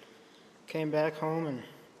and came back home and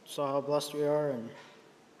saw how blessed we are, and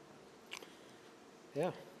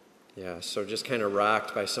yeah. Yeah, so just kind of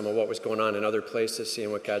rocked by some of what was going on in other places,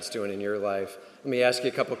 seeing what God's doing in your life. Let me ask you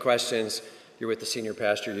a couple questions. You're with the senior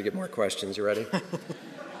pastor, you get more questions. You ready?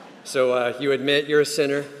 So you admit you're a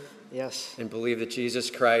sinner? Yes. And believe that Jesus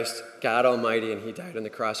Christ, God Almighty, and he died on the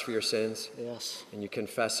cross for your sins? Yes. And you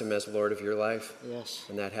confess him as Lord of your life? Yes.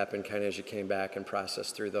 And that happened kind of as you came back and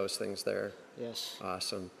processed through those things there? Yes.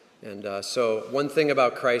 Awesome. And so one thing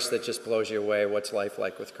about Christ that just blows you away, what's life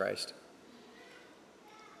like with Christ?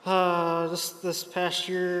 This past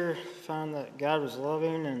year, found that God was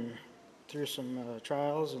loving and through some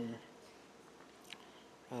trials, and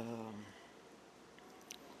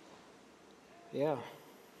yeah.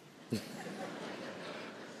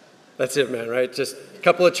 That's it, man, right? Just a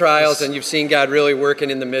couple of trials, and you've seen God really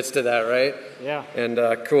working in the midst of that, right? Yeah. And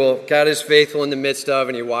cool. God is faithful in the midst of,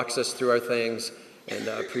 and he walks us through our things. And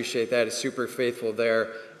I appreciate that. He's super faithful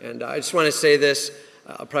there. And I just want to say this.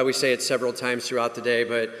 I'll probably say it several times throughout the day,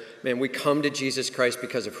 but man, we come to Jesus Christ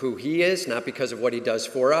because of who he is, not because of what he does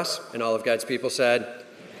for us. And all of God's people said.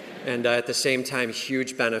 And at the same time,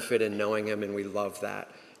 huge benefit in knowing him, and we love that.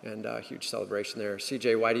 And huge celebration there.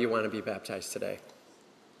 CJ, why do you want to be baptized today?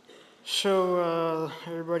 Show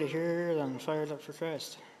everybody here that I'm fired up for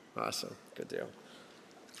Christ. Awesome. Good deal.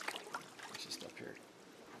 Just up here.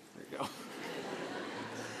 There you go.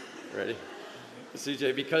 Ready?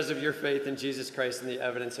 CJ, because of your faith in Jesus Christ and the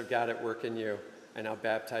evidence of God at work in you, I now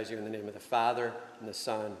baptize you in the name of the Father, and the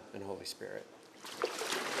Son, and Holy Spirit.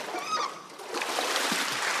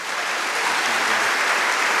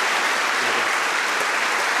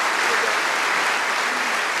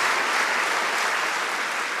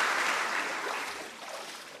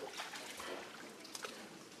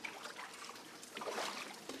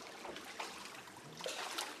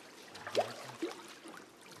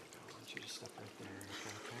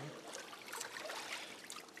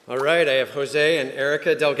 All right, I have Jose and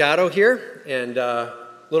Erica Delgado here, and a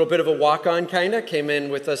little bit of a walk-on kind of. Came in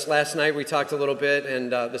with us last night. We talked a little bit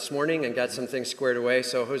and this morning and got some things squared away.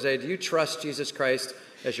 So Jose, do you trust Jesus Christ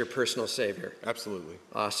as your personal Savior? Absolutely.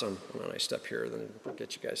 Awesome. Why don't I step here, then we'll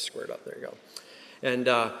get you guys squared up. There you go. And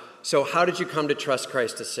so how did you come to trust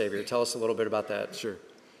Christ as Savior? Tell us a little bit about that. Sure.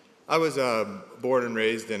 I was born and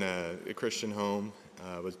raised in a Christian home,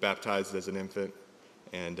 was baptized as an infant,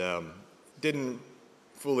 and didn't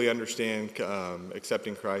fully understand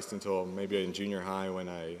accepting Christ until maybe in junior high when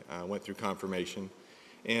I went through confirmation.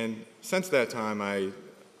 And since that time, I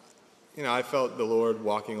felt the Lord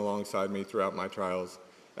walking alongside me throughout my trials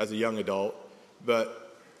as a young adult.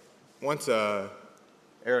 But once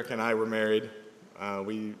Eric and I were married,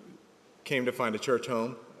 we came to find a church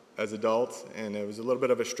home as adults, and it was a little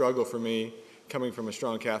bit of a struggle for me coming from a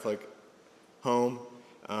strong Catholic home.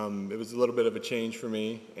 It was a little bit of a change for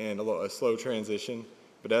me and a slow transition.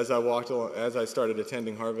 But as I started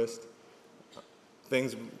attending Harvest,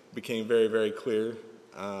 things became very, very clear.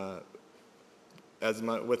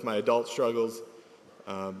 With my adult struggles,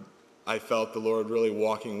 I felt the Lord really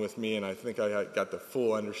walking with me, and I think I got the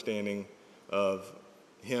full understanding of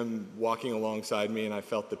Him walking alongside me, and I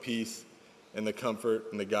felt the peace and the comfort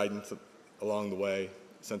and the guidance along the way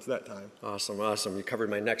since that time. Awesome. You covered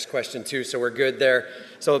my next question too, so we're good there.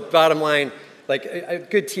 So bottom line, like a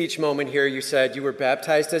good teach moment here, you said you were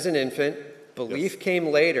baptized as an infant, belief came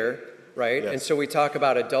later, right? Yes. And so we talk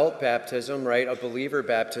about adult baptism, right? A believer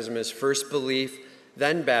baptism is first belief,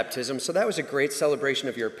 then baptism. So that was a great celebration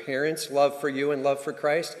of your parents' love for you and love for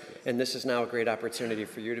Christ, and this is now a great opportunity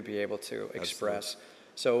for you to be able to express. Absolutely.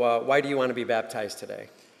 So why do you want to be baptized today?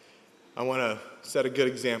 I want to set a good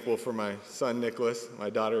example for my son Nicholas, my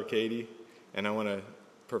daughter Katie, and I want to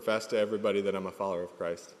profess to everybody that I'm a follower of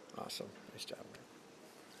Christ. Awesome. Nice job.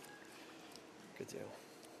 Good deal.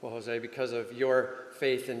 Well, Jose, because of your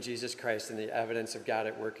faith in Jesus Christ and the evidence of God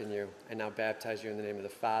at work in you, I now baptize you in the name of the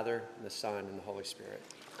Father, and the Son, and the Holy Spirit.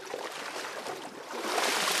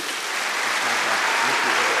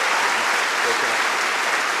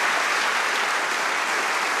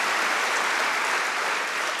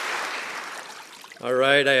 All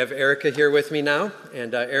right, I have Erica here with me now.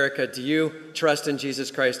 And Erica, do you trust in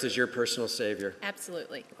Jesus Christ as your personal Savior?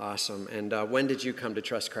 Absolutely. Awesome. And when did you come to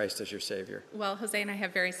trust Christ as your Savior? Well, Jose and I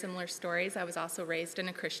have very similar stories. I was also raised in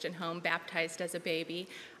a Christian home, baptized as a baby.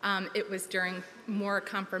 It was during more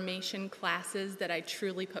confirmation classes that I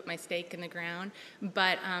truly put my stake in the ground.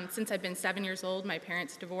 But since I've been 7 years old, my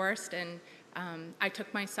parents divorced, and I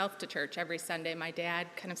took myself to church every Sunday. My dad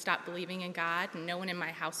kind of stopped believing in God, and no one in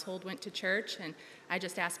my household went to church. And I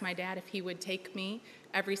just asked my dad if he would take me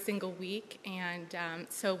every single week. And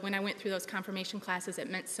so when I went through those confirmation classes, it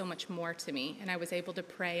meant so much more to me. And I was able to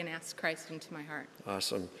pray and ask Christ into my heart.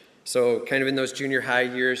 Awesome. So kind of in those junior high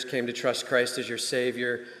years, came to trust Christ as your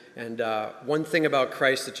Savior. And one thing about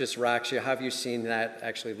Christ that just rocks you, how have you seen that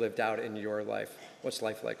actually lived out in your life? What's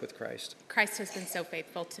life like with Christ? Christ has been so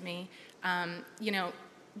faithful to me.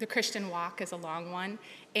 The Christian walk is a long one,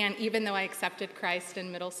 and even though I accepted Christ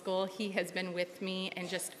in middle school, He has been with me and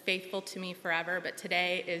just faithful to me forever, but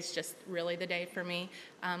today is just really the day for me.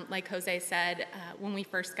 Like Jose said, when we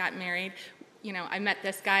first got married, I met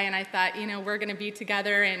this guy and I thought, we're going to be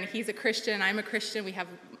together, and he's a Christian, I'm a Christian, we have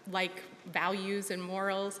like values and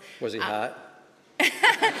morals. Was he hot?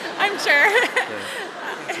 I'm sure.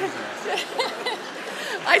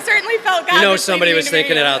 I certainly felt God. Somebody was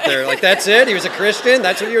thinking it out there. Like, that's it? He was a Christian?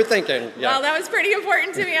 That's what you were thinking? Yeah. Well, that was pretty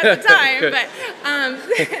important to me at the time. But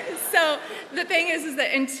so the thing is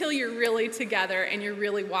that until you're really together and you're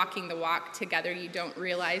really walking the walk together, you don't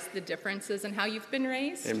realize the differences in how you've been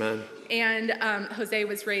raised. Amen. And Jose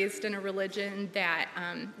was raised in a religion that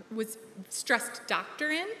stressed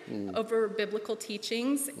doctrine over biblical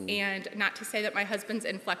teachings. And not to say that my husband's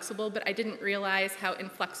inflexible, but I didn't realize how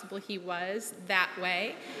inflexible he was that way.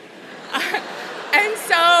 And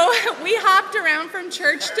so we hopped around from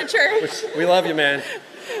church to church. We love you, man.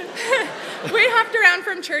 We hopped around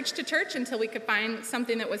from church to church until we could find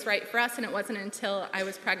something that was right for us, and it wasn't until I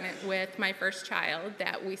was pregnant with my first child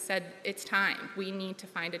that we said, it's time. We need to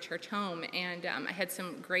find a church home. And I had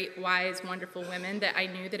some great, wise, wonderful women that I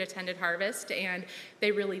knew that attended Harvest, and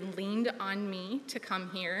they really leaned on me to come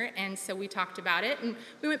here, and so we talked about it, and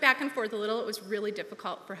we went back and forth a little. It was really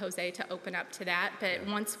difficult for Jose to open up to that, but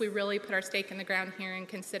once we really put our stake in the ground here and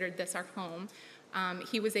considered this our home,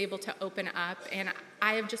 he was able to open up, and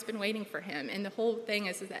I have just been waiting for him. And the whole thing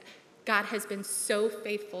is that God has been so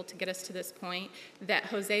faithful to get us to this point that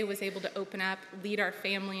Jose was able to open up, lead our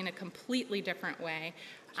family in a completely different way.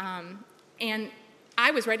 And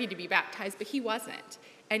I was ready to be baptized, but he wasn't.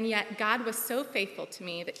 And yet God was so faithful to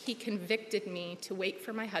me that He convicted me to wait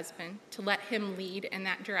for my husband, to let him lead in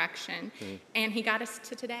that direction. And He got us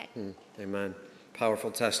to today. Amen. Powerful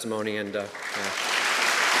testimony. And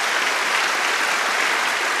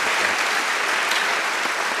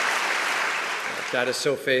God is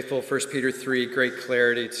so faithful. 1 Peter 3, great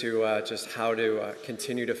clarity to just how to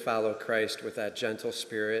continue to follow Christ with that gentle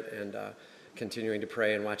spirit and continuing to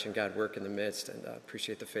pray and watching God work in the midst. And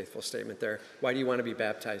appreciate the faithful statement there. Why do you want to be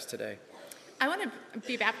baptized today? I want to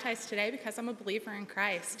be baptized today because I'm a believer in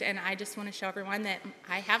Christ, and I just want to show everyone that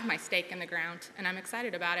I have my stake in the ground, and I'm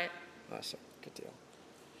excited about it. Awesome. Good deal.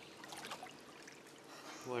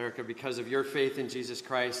 Well, Erica, because of your faith in Jesus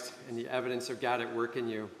Christ and the evidence of God at work in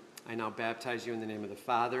you, I now baptize you in the name of the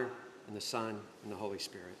Father, and the Son, and the Holy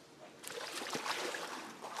Spirit.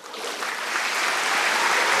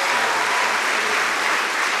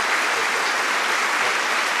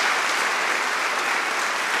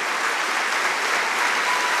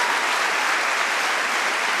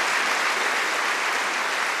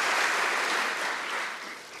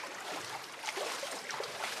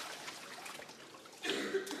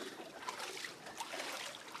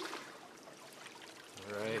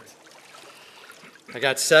 I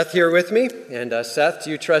got Seth here with me. And Seth, do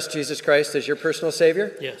you trust Jesus Christ as your personal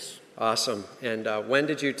Savior? Yes. Awesome. And when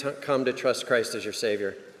did you come to trust Christ as your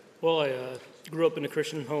Savior? Well, I grew up in a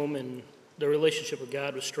Christian home, and the relationship with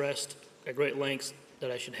God was stressed at great lengths that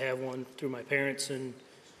I should have one through my parents. And,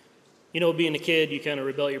 you know, being a kid, you kind of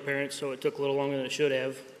rebel at your parents, so it took a little longer than it should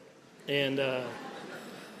have. And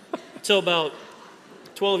until about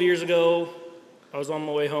 12 years ago, I was on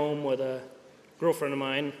my way home with a girlfriend of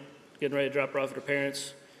mine, getting ready to drop her off at her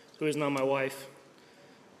parents, who is now my wife.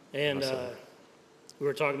 And we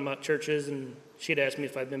were talking about churches, and she'd asked me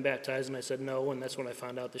if I'd been baptized, and I said no, and that's when I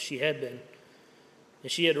found out that she had been.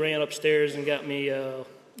 And she had ran upstairs and got me a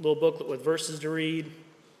little booklet with verses to read.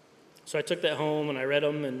 So I took that home, and I read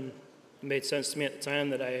them, and it made sense to me at the time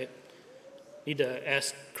that I need to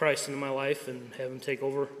ask Christ into my life and have him take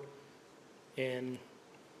over. And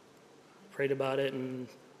prayed about it, and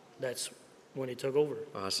that's when he took over.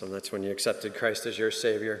 Awesome. That's when you accepted Christ as your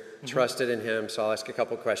Savior, trusted in him. So I'll ask a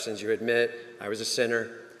couple questions. You admit, I was a sinner.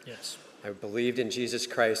 Yes. I believed in Jesus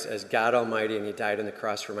Christ as God Almighty, and he died on the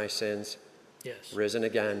cross for my sins. Yes. Risen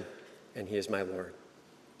again, and he is my Lord.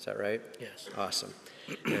 Is that right? Yes. Awesome.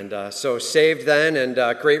 And so saved then,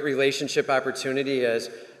 and great relationship opportunity as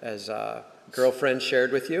girlfriend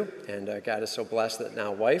shared with you. And God is so blessed that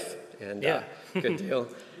now wife. And good deal.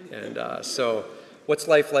 And so what's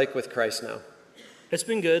life like with Christ now? It's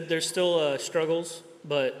been good. There's still struggles,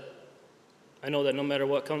 but I know that no matter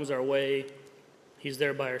what comes our way, he's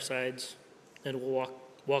there by our sides and will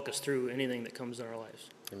walk us through anything that comes in our lives.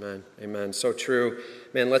 Amen. Amen. So true.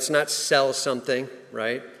 Man, let's not sell something,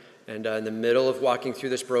 right? And in the middle of walking through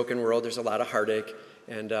this broken world, there's a lot of heartache.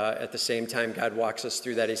 And at the same time, God walks us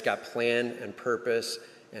through that. He's got plan and purpose,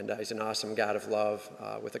 and he's an awesome God of love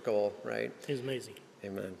with a goal, right? He's amazing.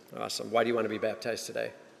 Amen. Awesome. Why do you want to be baptized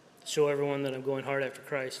today? Show everyone that I'm going hard after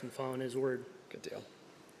Christ and following his word. Good deal.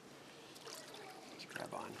 Let's grab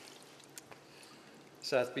on.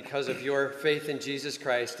 Seth, because of your faith in Jesus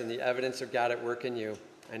Christ and the evidence of God at work in you,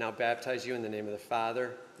 I now baptize you in the name of the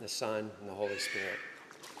Father, the Son, and the Holy Spirit.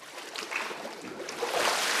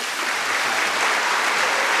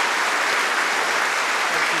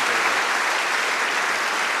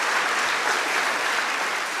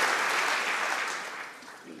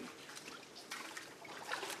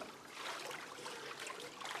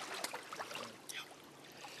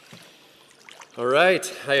 All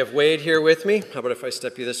right, I have Wade here with me. How about if I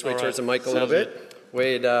step you this way towards the mic a little bit?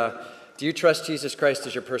 Wade, do you trust Jesus Christ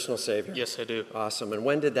as your personal Savior? Yes, I do. Awesome. And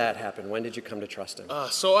when did that happen? When did you come to trust him?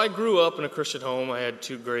 So I grew up in a Christian home. I had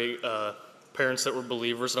two great parents that were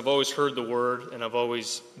believers, and I've always heard the word, and I've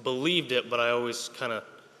always believed it, but I always kind of,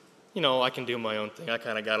 I can do my own thing. I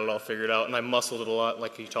kind of got it all figured out, and I muscled it a lot,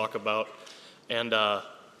 like you talk about. And I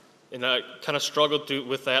kind of struggled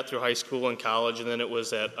with that through high school and college, and then it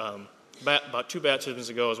was at about 2 baptisms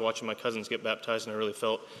ago, I was watching my cousins get baptized, and I really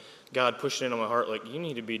felt God pushing in on my heart, like, you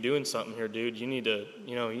need to be doing something here, dude. You need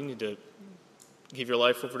to give your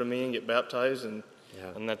life over to me and get baptized. And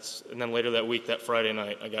then later that week, that Friday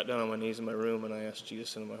night, I got down on my knees in my room and I asked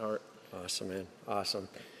Jesus into my heart. Awesome, man. Awesome.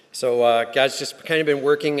 So God's just kind of been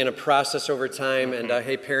working in a process over time. And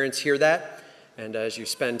hey, parents, hear that. And as you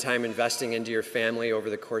spend time investing into your family over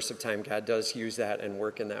the course of time, God does use that and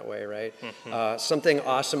work in that way, right? Something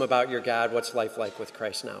awesome about your God. What's life like with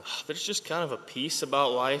Christ now? There's just kind of a peace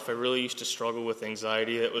about life. I really used to struggle with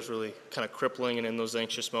anxiety. That was really kind of crippling. And in those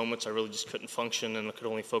anxious moments, I really just couldn't function and I could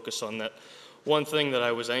only focus on that one thing that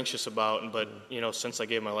I was anxious about. But, since I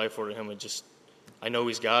gave my life over to him, I know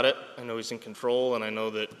he's got it. I know he's in control. And I know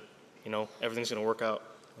that, everything's going to work out.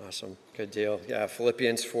 Awesome. Good deal. Yeah,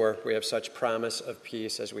 Philippians 4, we have such promise of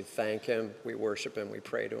peace as we thank him, we worship him, we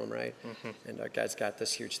pray to him, right? And God's got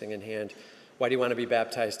this huge thing in hand. Why do you want to be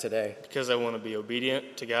baptized today? Because I want to be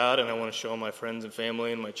obedient to God, and I want to show my friends and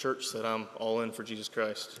family and my church that I'm all in for Jesus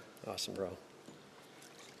Christ. Awesome, bro.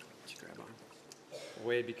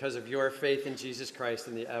 Wade, because of your faith in Jesus Christ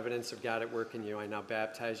and the evidence of God at work in you, I now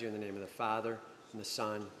baptize you in the name of the Father, and the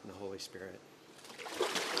Son, and the Holy Spirit.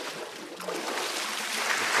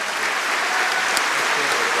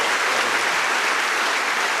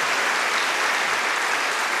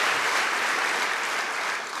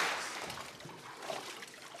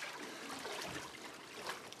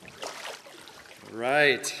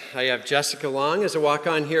 Right. I have Jessica Long as a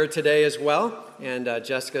walk-on here today as well. And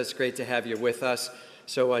Jessica, it's great to have you with us.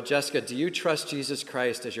 So Jessica, do you trust Jesus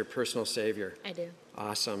Christ as your personal Savior? I do.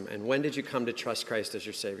 Awesome. And when did you come to trust Christ as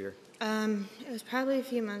your Savior? It was probably a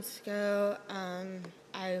few months ago.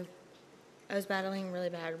 I was battling really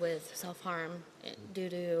bad with self-harm due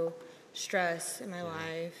to stress in my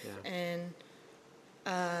life. Yeah. And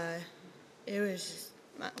it was just,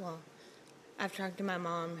 well, I've talked to my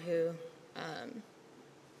mom who,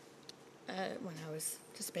 when I was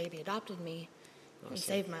just a baby, adopted me and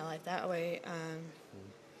saved my life that way.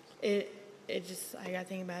 It just, I got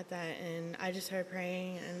thinking about that, and I just started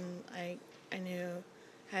praying, and I knew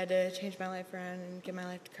I had to change my life around and give my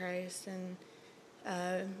life to Christ. And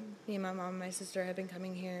me and my mom and my sister have been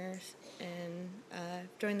coming here and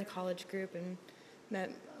joined the college group and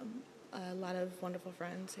met a lot of wonderful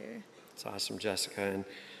friends here. It's awesome, Jessica. And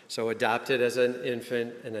so adopted as an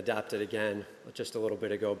infant and adopted again just a little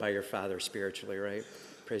bit ago by your father spiritually, right?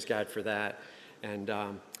 Praise God for that. And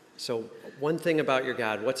so one thing about your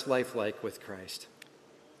God, what's life like with Christ?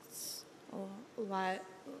 It's a lot.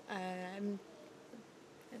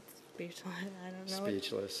 It's speechless. I don't know.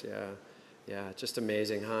 Speechless, yeah. Yeah, just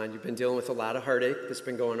amazing, huh? And you've been dealing with a lot of heartache that's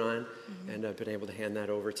been going on, and I've been able to hand that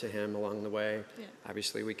over to him along the way. Yeah.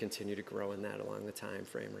 Obviously, we continue to grow in that along the time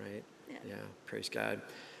frame, right? Yeah. Praise God.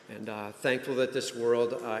 And thankful that this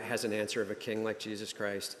world has an answer of a king like Jesus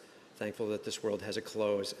Christ. Thankful that this world has a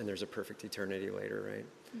close and there's a perfect eternity later, right?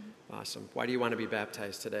 Awesome. Why do you want to be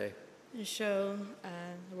baptized today? To show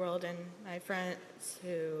the world and my friends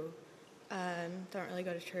who don't really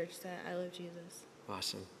go to church that I love Jesus.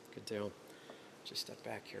 Awesome. Good deal. Just step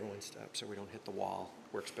back here one step so we don't hit the wall.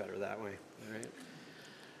 Works better that way, all right?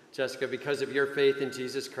 Jessica, because of your faith in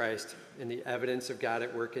Jesus Christ and the evidence of God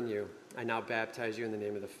at work in you, I now baptize you in the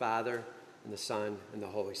name of the Father, and the Son, and the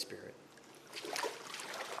Holy Spirit.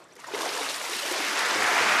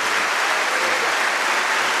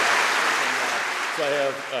 So I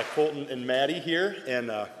have Colton and Maddie here, and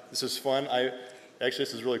this is fun. This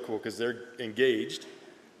is really cool because they're engaged,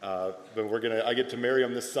 but I get to marry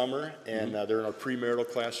them this summer, and they're in our premarital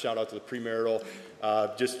class. Shout out to the premarital.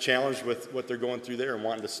 Just challenged with what they're going through there and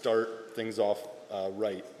wanting to start things off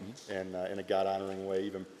right and in a God-honoring way,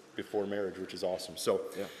 even before marriage, which is awesome. So,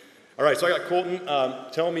 all right. So I got Colton.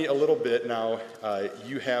 Tell me a little bit now.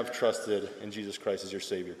 You have trusted in Jesus Christ as your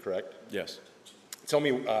Savior, correct? Yes. Tell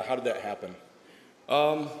me, how did that happen?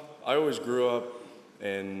 I always grew up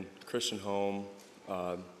in a Christian home,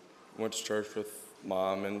 went to church with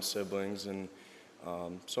mom and siblings, and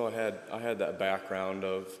so I had that background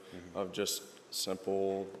of just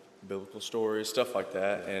simple biblical stories, stuff like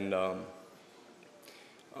that, and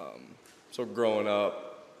so growing up,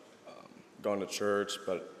 going to church,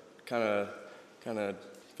 but kind of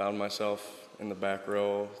found myself in the back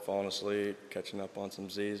row, falling asleep, catching up on some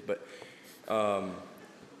Z's, but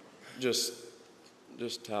just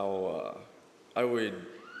how I would,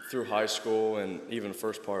 through high school and even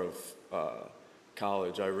first part of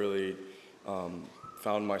college, I really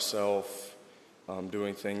found myself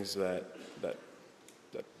doing things that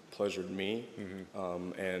pleasured me,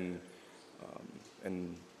 and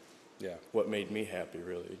what made me happy,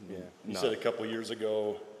 really. Yeah. You said a couple years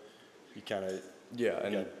ago, you kind of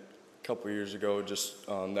a couple years ago, just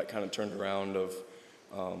that kind of turned around of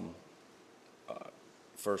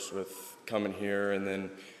first with coming here and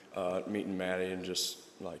then meeting Maddie and just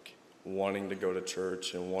like wanting to go to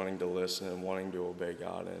church and wanting to listen and wanting to obey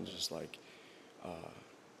God, and just like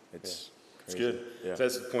it's crazy. It's good. Yeah. So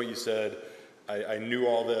that's the point you said. I knew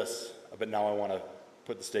all this, but now I want to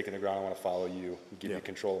put the stake in the ground. I want to follow you and give you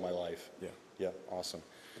control of my life. Yeah, awesome.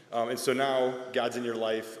 And so now God's in your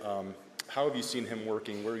life. How have you seen him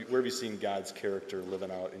working? Where have you seen God's character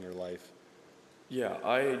living out in your life? Yeah,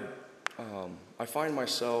 I find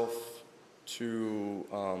myself to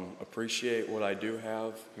appreciate what I do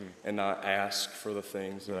have and not ask for the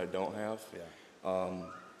things that I don't have.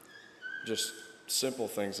 Just simple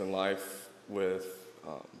things in life with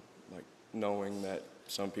like knowing that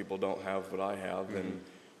some people don't have what I have,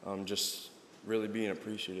 and just really being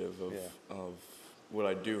appreciative of what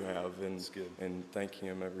I do have, and thanking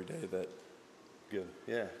Him every day. That good.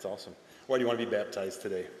 Yeah, it's awesome. Why do you want to be baptized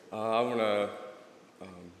today? I want to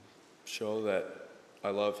show that I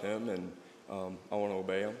love Him, and I want to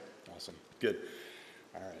obey Him. Awesome. Good.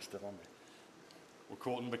 All right, step on me. Well,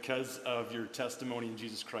 Colton, because of your testimony in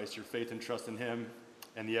Jesus Christ, your faith and trust in Him,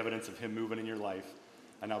 and the evidence of Him moving in your life,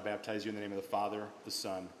 I now baptize you in the name of the Father, the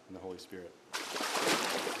Son, and the Holy Spirit.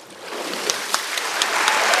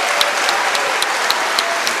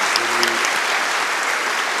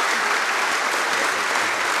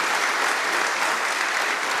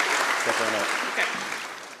 Step on up. Okay.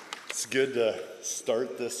 It's good to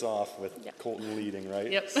start this off with Colton leading,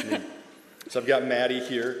 right? Yep. So I've got Maddie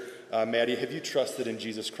here. Maddie, have you trusted in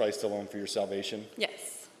Jesus Christ alone for your salvation?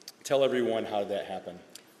 Yes. Tell everyone how that happened.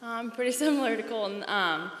 Pretty similar to Colton.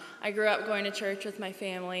 I grew up going to church with my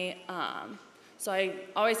family, so I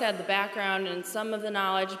always had the background and some of the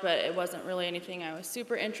knowledge, but it wasn't really anything I was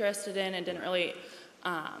super interested in and didn't really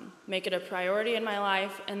make it a priority in my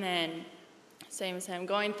life. And then, same as him,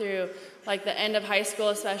 going through like the end of high school,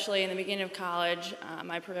 especially in the beginning of college,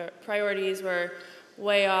 my priorities were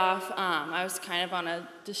way off. I was kind of on a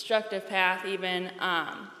destructive path even.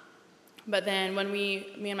 But then when me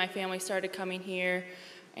and my family started coming here,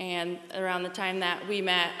 and around the time that we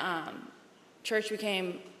met, church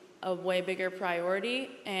became a way bigger priority.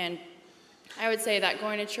 And I would say that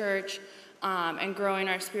going to church and growing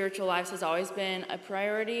our spiritual lives has always been a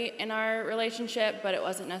priority in our relationship, but it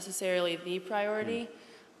wasn't necessarily the priority.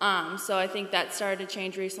 So I think that started to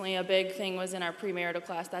change recently. A big thing was in our premarital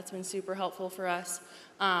class. That's been super helpful for us.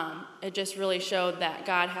 It just really showed that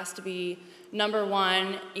God has to be number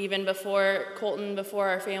one, even before Colton, before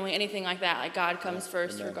our family, anything like that. Like God comes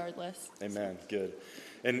first. Amen. Regardless. Amen. Good.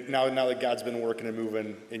 And now that God's been working and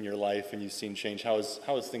moving in your life and you've seen change, how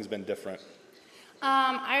has things been different?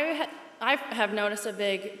 I have noticed a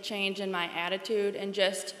big change in my attitude and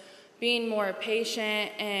just being more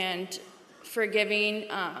patient and forgiving,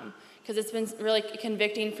 because it's been really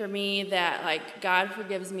convicting for me that like God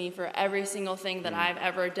forgives me for every single thing that I've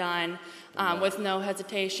ever done with no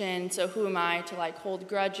hesitation. So who am I to like hold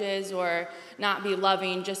grudges or not be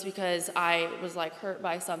loving just because I was like hurt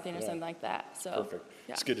by something or something like that? So perfect.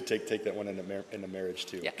 Yeah. It's good to take that one into marriage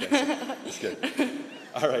too. Yeah. That's good.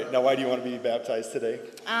 All right. Now, why do you want to be baptized today?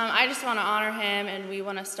 I just want to honor him, and we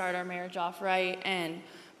want to start our marriage off right and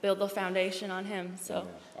build the foundation on him. So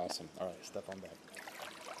Amen. Awesome. All right, step on back.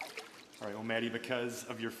 All right, well, Maddie, because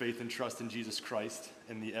of your faith and trust in Jesus Christ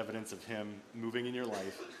and the evidence of Him moving in your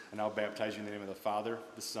life, I now baptize you in the name of the Father,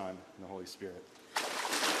 the Son, and the Holy Spirit.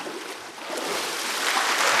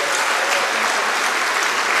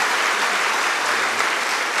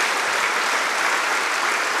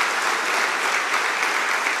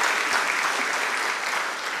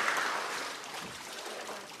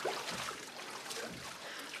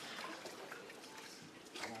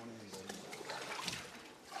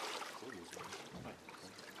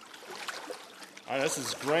 This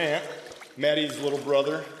is Grant, Maddie's little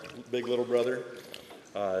brother, big little brother.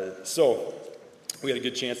 So we had a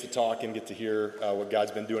good chance to talk and get to hear what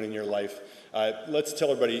God's been doing in your life. Let's tell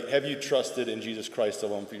everybody, have you trusted in Jesus Christ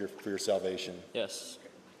alone for your salvation? Yes.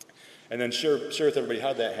 And then share with everybody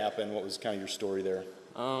how that happened. What was kind of your story there?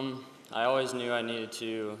 I always knew I needed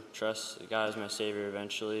to trust God as my Savior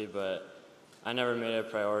eventually, but I never made it a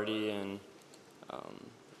priority. And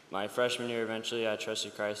my freshman year, eventually, I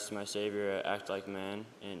trusted Christ as my Savior at Act Like Man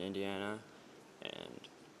in Indiana.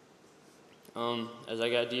 And as I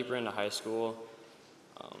got deeper into high school,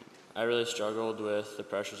 I really struggled with the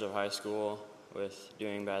pressures of high school, with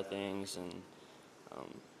doing bad things and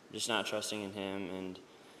just not trusting in Him.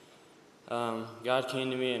 And God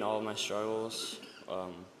came to me in all of my struggles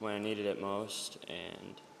when I needed it most,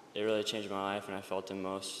 and it really changed my life, and I felt Him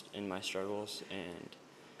most in my struggles. And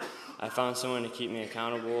I found someone to keep me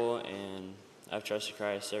accountable, and I've trusted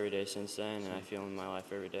Christ every day since then, and I feel Him in my life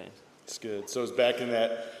every day. It's good. So it's back in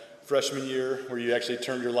that freshman year where you actually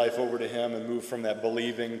turned your life over to Him and moved from that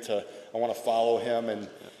believing to, I want to follow Him. And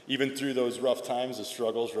even through those rough times, the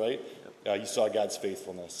struggles, right? You saw God's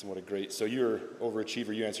faithfulness, and what a great, so you're an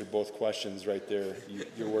overachiever. You answered both questions right there.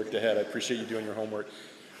 You worked ahead. I appreciate you doing your homework.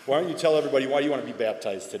 Why don't you tell everybody why you want to be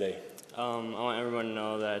baptized today? I want everyone to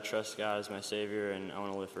know that I trust God as my Savior, and I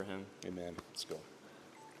want to live for Him. Amen. Let's go.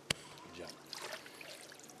 Good job.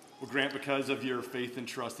 Well, Grant, because of your faith and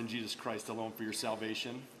trust in Jesus Christ alone for your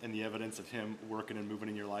salvation and the evidence of Him working and moving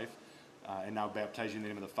in your life, and now baptize you in the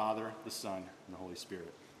name of the Father, the Son, and the Holy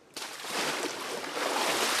Spirit.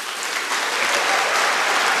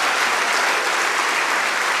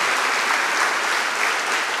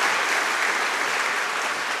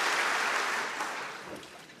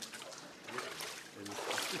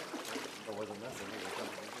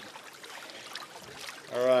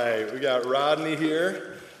 All right, we got Rodney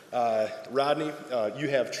here. Rodney, you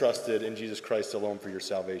have trusted in Jesus Christ alone for your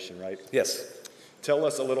salvation, right? Yes. Tell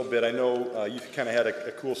us a little bit. I know you've kind of had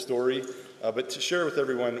a cool story, but to share with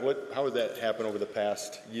everyone, how did that happen over the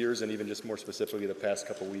past years and even just more specifically the past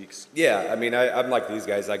couple weeks? Yeah, I mean, I'm like these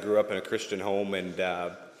guys. I grew up in a Christian home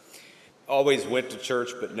and always went to church,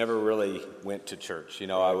 but never really went to church. You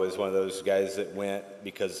know, I was one of those guys that went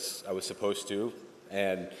because I was supposed to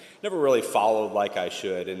and never really followed like I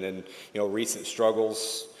should. And then, recent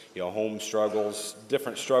struggles, home struggles,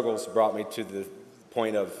 different struggles brought me to the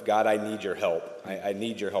point of, God, I need your help. I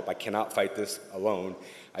need your help. I cannot fight this alone.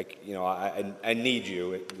 I need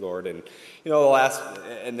you, Lord. And the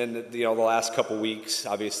last couple weeks,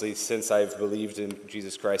 obviously, since I've believed in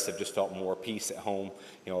Jesus Christ, I've just felt more peace at home,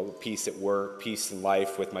 peace at work, peace in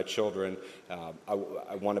life with my children.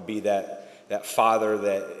 I want to be that father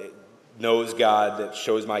that knows God, that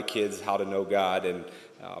shows my kids how to know God, and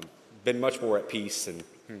been much more at peace. And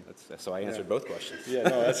so I answered both questions. Yeah,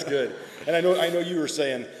 no, that's good. And I know you were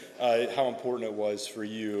saying how important it was for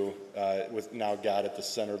you with now God at the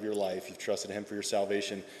center of your life. You've trusted Him for your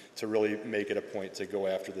salvation to really make it a point to go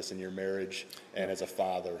after this in your marriage and as a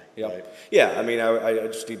father. Yep. Right? Yeah, I mean, I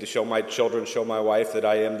just need to show my children, show my wife that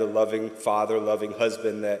I am the loving father, loving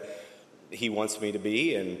husband that He wants me to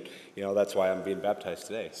be, and that's why I'm being baptized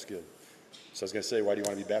today. That's good. So I was going to say, why do you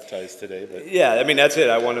want to be baptized today? But yeah, I mean, that's it.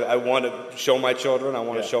 I want to show my children. I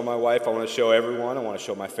want to show my wife. I want to show everyone. I want to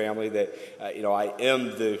show my family that, I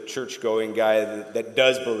am the church-going guy that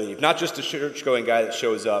does believe. Not just a church-going guy that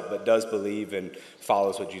shows up, but does believe and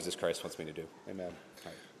follows what Jesus Christ wants me to do. Amen.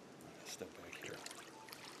 All right. Step back here.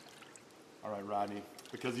 All right, Rodney.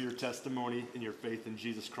 Because of your testimony and your faith in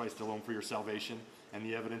Jesus Christ alone for your salvation and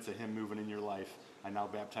the evidence of Him moving in your life, I now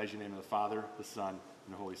baptize you in the name of the Father, the Son,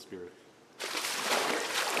 and the Holy Spirit.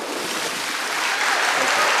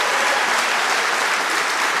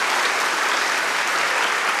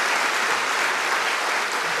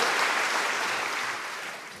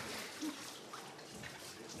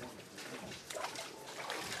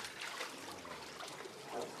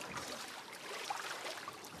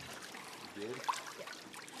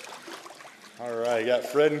 All right, I got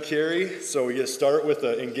Fred and Carrie. So we get to start with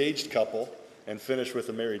an engaged couple and finish with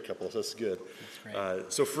a married couple. So that's good.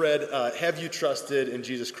 So Fred, have you trusted in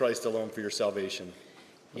Jesus Christ alone for your salvation?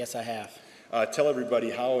 Yes, I have. Tell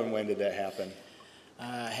everybody how and when did that happen?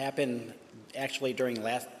 Happened actually during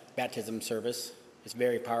last baptism service. It's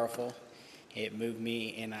very powerful. It moved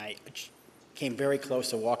me, and I came very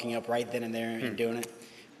close to walking up right then and there and doing it.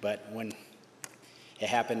 But when it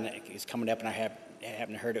happened, it was coming up, and I happened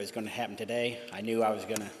to heard it was going to happen today. I knew I was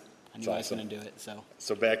going to do it.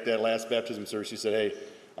 So back that last baptism service, you said, "Hey,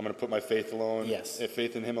 I'm going to put my faith alone. Yes.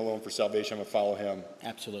 Faith in Him alone for salvation. I'm going to follow Him."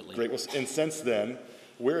 Absolutely. Great. Well, and since then,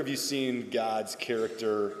 where have you seen God's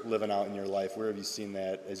character living out in your life? Where have you seen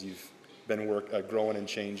that as you've been growing and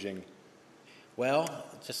changing? Well,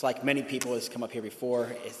 just like many people has come up here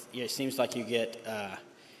before, it seems like you get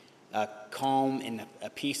a calm and a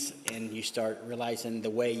peace, and you start realizing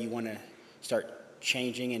the way you want to start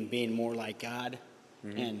changing and being more like God,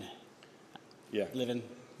 and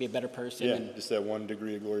be a better person. Yeah, and just that 1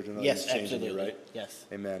 degree of glory to another. Yes, is changing absolutely. you, right? Yes.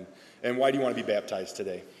 Amen. And why do you want to be baptized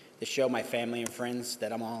today? To show my family and friends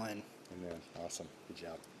that I'm all in. Amen. Awesome. Good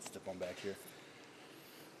job. Step on back here.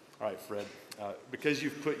 All right, Fred. Because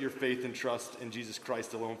you've put your faith and trust in Jesus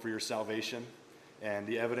Christ alone for your salvation and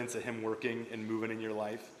the evidence of Him working and moving in your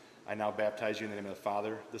life, I now baptize you in the name of the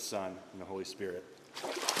Father, the Son, and the Holy Spirit.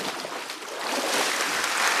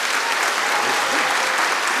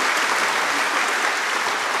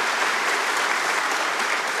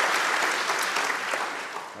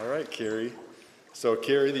 All right, Carrie. So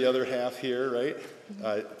Carrie, the other half here,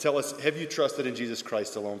 right? Tell us, have you trusted in Jesus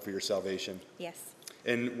Christ alone for your salvation? Yes.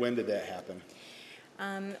 And when did that happen?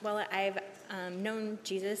 Well, I've known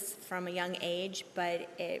Jesus from a young age, but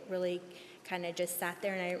it really kind of just sat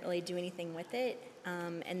there and I didn't really do anything with it.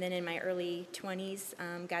 And then in my early 20s,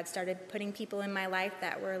 God started putting people in my life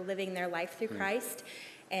that were living their life through Christ.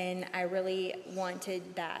 And I really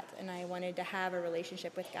wanted that, and I wanted to have a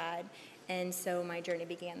relationship with God. And so my journey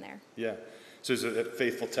began there. Yeah. So it's a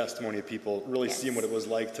faithful testimony of people really seeing what it was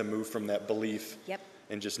like to move from that belief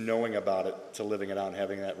and just knowing about it to living it out and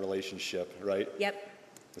having that relationship, right? Yep.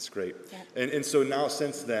 That's great. Yep. And so now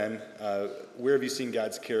since then, where have you seen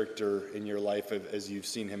God's character in your life as you've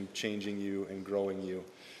seen Him changing you and growing you?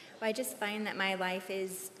 Well, I just find that my life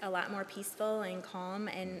is a lot more peaceful and calm,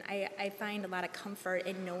 and I find a lot of comfort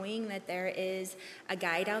in knowing that there is a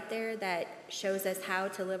guide out there that shows us how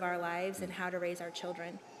to live our lives and how to raise our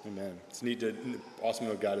children. Amen. It's neat to, awesome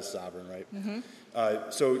to know God is sovereign, right? Mm-hmm.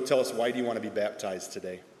 So tell us, why do you want to be baptized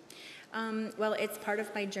today? Well, it's part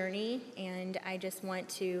of my journey, and I just want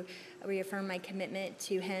to reaffirm my commitment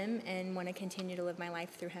to Him and want to continue to live my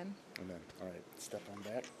life through Him. Amen. All right, step on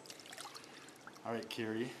back. All right,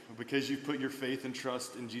 Carrie, because you've put your faith and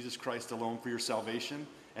trust in Jesus Christ alone for your salvation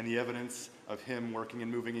and the evidence of Him working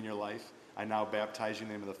and moving in your life, I now baptize you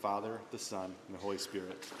in the name of the Father, the Son, and the Holy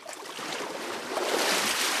Spirit.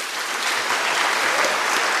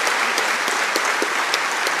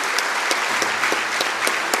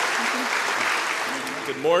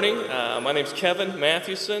 Good morning. My name's Kevin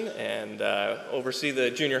Mathewson, and oversee the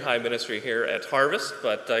junior high ministry here at Harvest.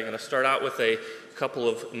 But I'm going to start out with a couple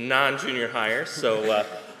of non-junior hires. So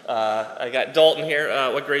I got Dalton here.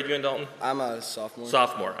 What grade are you in, Dalton? I'm a sophomore.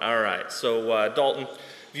 Sophomore. All right. So Dalton,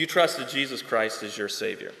 have you trusted Jesus Christ as your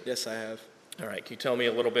Savior? Yes, I have. All right. Can you tell me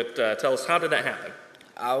a little bit? Tell us, how did that happen?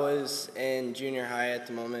 I was in junior high at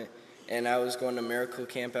the moment, and I was going to Miracle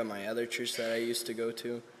Camp at my other church that I used to go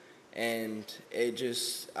to. And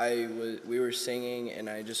we were singing, and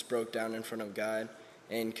I just broke down in front of God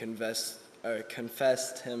and confessed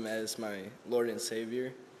Him as my Lord and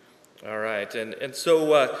Savior. All right, and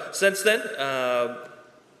so since then,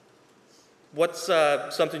 what's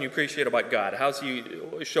something you appreciate about God? How's He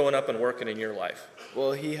showing up and working in your life?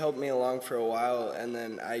 Well, He helped me along for a while, and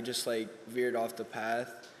then I just veered off the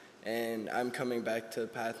path, and I'm coming back to the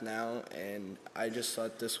path now, and I just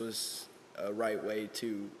thought this was a right way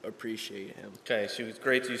to appreciate Him. Okay, so it's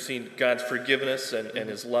great that you've seen God's forgiveness and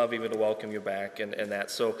His love even to welcome you back and that.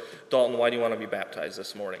 So, Dalton, why do you want to be baptized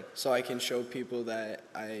this morning? So I can show people that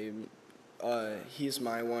He's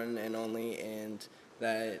my one and only, and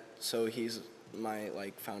so He's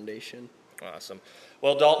my foundation. Awesome.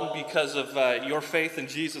 Well, Dalton, because of your faith in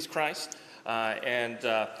Jesus Christ and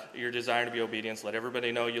your desire to be obedient, let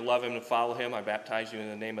everybody know you love Him and follow Him. I baptize you in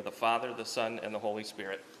the name of the Father, the Son, and the Holy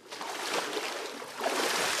Spirit.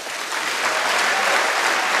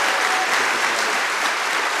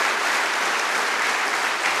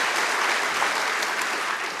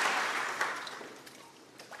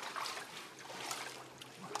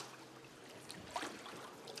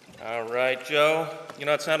 All right, Joe. You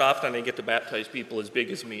know, it's not often I get to baptize people as big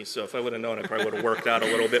as me, so if I would have known, I probably would have worked out a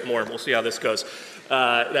little bit more. We'll see how this goes.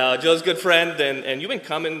 Now, Joe's a good friend, and you've been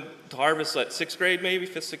coming to Harvest at 6th grade, maybe?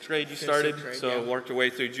 5th, 6th grade you started? Grade, so yeah. Worked your way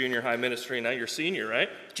through junior high ministry. Now you're senior, right?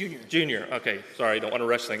 Junior. Okay, sorry, don't want to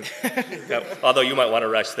rush things. Although you might want to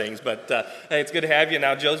rush things. But hey, it's good to have you.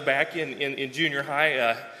 Now Joe's back in junior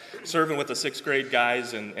high, serving with the 6th grade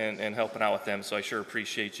guys and helping out with them. So I sure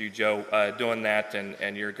appreciate you, Joe, doing that,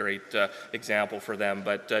 and you're a great example for them.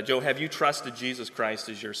 But Joe, have you trusted Jesus Christ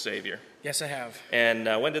as your Savior? Yes, I have. And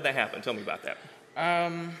when did that happen? Tell me about that.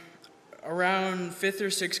 Around 5th or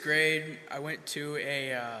 6th grade, I went to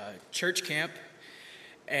a church camp,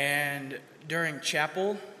 and during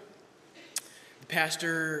chapel, the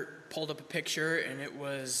pastor pulled up a picture, and it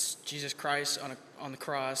was Jesus Christ on the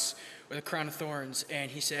cross with a crown of thorns,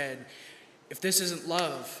 and he said, "If this isn't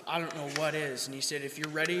love, I don't know what is." And he said, "If you're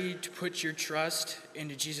ready to put your trust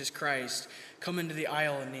into Jesus Christ, come into the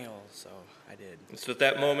aisle and kneel." So I did. So at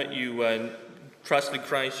that moment, you trusted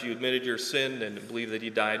Christ, you admitted your sin, and believed that He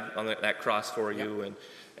died on that cross for you,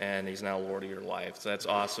 and He's now Lord of your life. So that's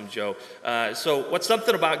awesome, Joe. So what's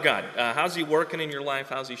something about God? How's He working in your life?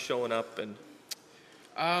 How's He showing up? And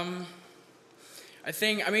I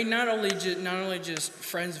think, not only just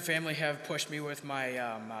friends and family have pushed me with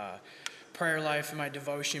my prayer life and my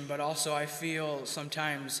devotion, but also I feel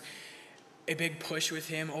sometimes a big push with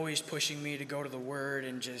Him, always pushing me to go to the Word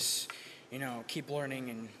and just, keep learning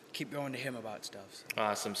and keep going to Him about stuff. So.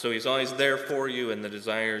 Awesome. So He's always there for you, and the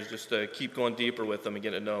desire is just to keep going deeper with Him and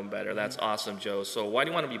get to know Him better. That's awesome, Joe. So why do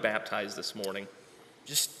you want to be baptized this morning?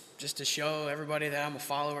 Just to show everybody that I'm a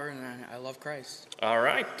follower and I love Christ. All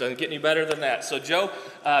right. Doesn't get any better than that. So, Joe,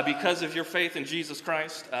 because of your faith in Jesus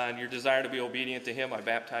Christ and your desire to be obedient to Him, I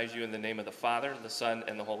baptize you in the name of the Father, the Son,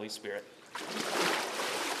 and the Holy Spirit.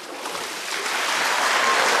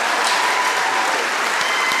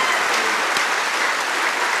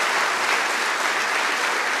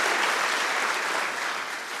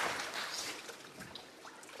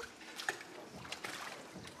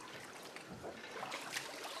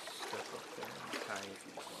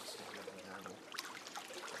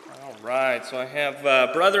 All right, so I have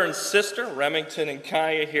brother and sister, Remington and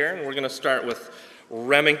Kaya here, and we're going to start with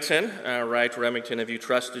Remington. All right, Remington, have you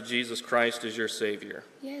trusted Jesus Christ as your Savior?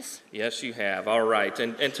 Yes. Yes, you have. All right,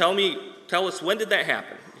 and tell us, when did that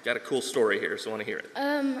happen? You got a cool story here, so I want to hear it.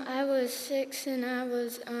 I was 6 and I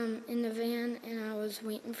was in the van and I was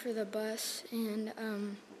waiting for the bus and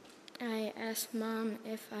I asked Mom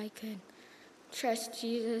if I could trust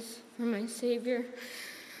Jesus for my Savior.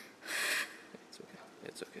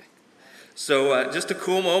 It's okay. So just a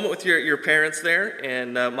cool moment with your parents there,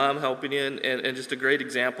 and Mom helping you, and just a great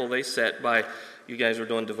example they set by, you guys were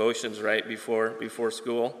doing devotions, right, before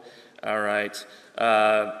school? All right.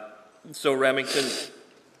 So Remington,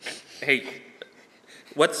 hey,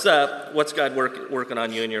 what's God working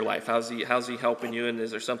on you in your life? How's he helping you, and is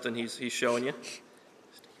there something he's showing you?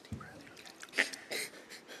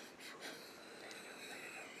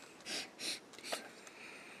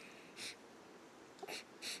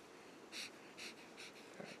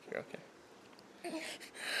 You're okay.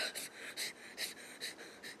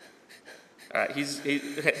 All right,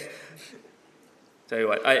 tell you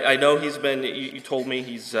what, I know he's been, you told me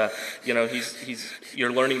he's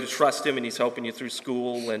you're learning to trust him and he's helping you through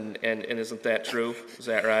school, and isn't that true? Is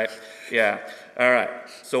that right? Yeah. All right.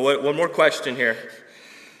 So one more question here.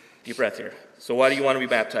 Deep breath here. So why do you want to be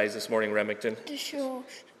baptized this morning, Remington? To show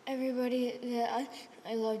everybody that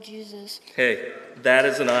I love Jesus. Hey, that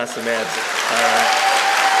is an awesome answer. All right.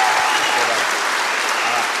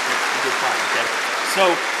 Good point, okay. So,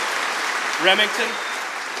 Remington,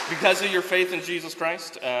 because of your faith in Jesus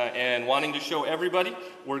Christ and wanting to show everybody,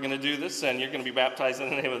 we're going to do this, and you're going to be baptized in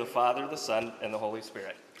the name of the Father, the Son, and the Holy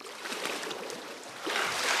Spirit.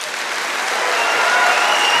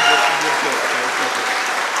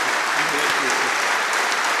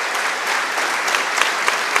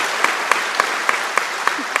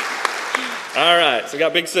 All right, so we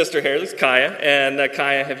got big sister here. This is Kaya. And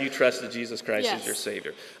Kaya, have you trusted Jesus Christ as your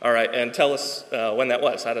Savior? All right, and tell us when that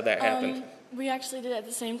was. How did that happen? We actually did it at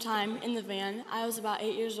the same time in the van. I was about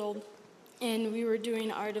 8 years old, and we were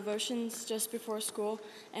doing our devotions just before school,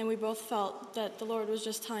 and we both felt that the Lord was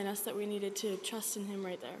just telling us that we needed to trust in Him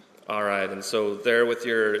right there. All right, and so there with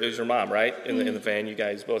it was your mom, right? In the van, you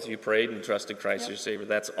guys, both of you prayed and trusted Christ as your Savior.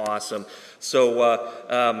 That's awesome. So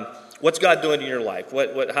what's God doing in your life?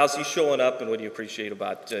 How's He showing up, and what do you appreciate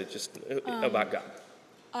about about God?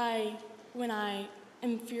 When I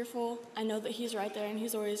am fearful, I know that He's right there, and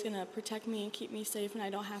He's always going to protect me and keep me safe, and I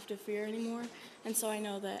don't have to fear anymore. And so I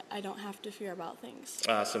know that I don't have to fear about things.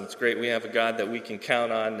 Awesome. It's great. We have a God that we can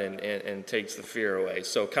count on and takes the fear away.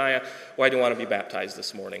 So, Kaya, why do you want to be baptized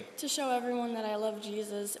this morning? To show everyone that I love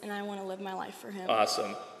Jesus, and I want to live my life for Him.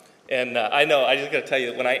 Awesome. And I know, I just got to tell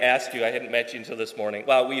you, when I asked you, I hadn't met you until this morning.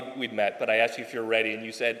 Well, we'd met, but I asked you if you're ready, and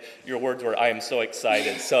you said your words were, "I am so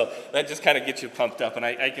excited." So that just kind of gets you pumped up, and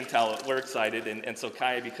I can tell we're excited. And so,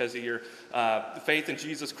 Kaya, because of your faith in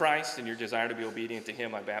Jesus Christ and your desire to be obedient to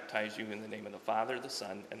Him, I baptize you in the name of the Father, the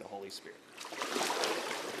Son, and the Holy Spirit.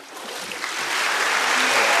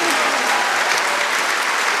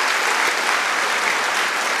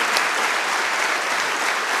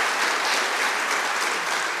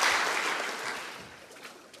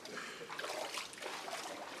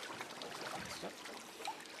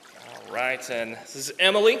 Right, and this is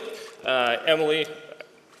Emily. Emily,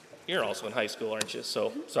 you're also in high school, aren't you?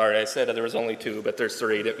 So, sorry, I said there was only two, but there's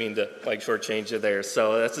three. Didn't mean to shortchange you there.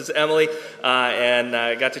 So this is Emily, and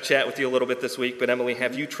I got to chat with you a little bit this week. But Emily,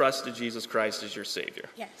 have you trusted Jesus Christ as your Savior?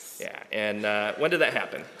 Yes. Yeah, and when did that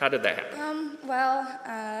happen? How did that happen?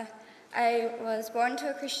 I was born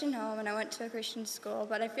to a Christian home, and I went to a Christian school,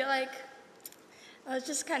 but I feel like I was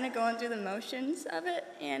just kind of going through the motions of it,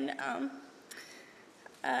 and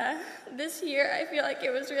this year I feel like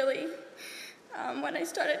it was really when I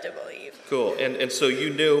started to believe. Cool. And so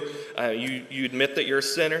you knew, you admit that you're a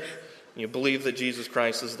sinner. You believe that Jesus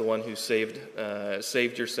Christ is the one who saved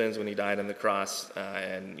your sins when He died on the cross,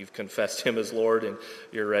 and you've confessed Him as Lord, and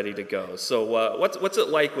you're ready to go. So what's it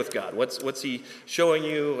like with God? What's He showing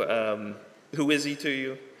you? Who is He to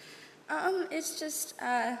you? It's just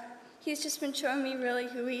He's just been showing me really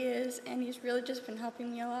who He is, and He's really just been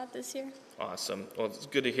helping me a lot this year. Awesome. Well, it's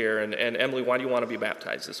good to hear. And Emily, why do you want to be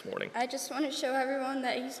baptized this morning? I just want to show everyone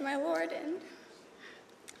that He's my Lord, and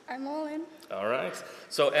I'm all in. All right.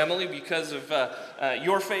 So, Emily, because of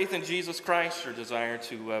your faith in Jesus Christ, your desire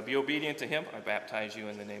to be obedient to Him, I baptize you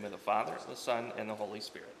in the name of the Father, the Son, and the Holy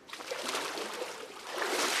Spirit.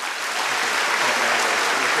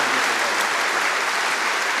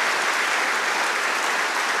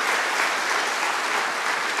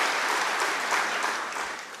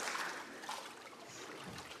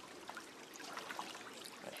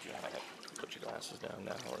 Put your glasses down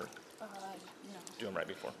now, or do them right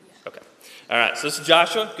before? Okay. All right, so this is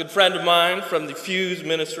Joshua, good friend of mine from the Fuse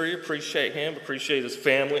Ministry. Appreciate him, appreciate his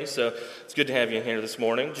family. So it's good to have you in here this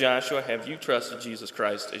morning. Joshua, have you trusted Jesus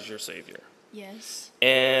Christ as your Savior? Yes.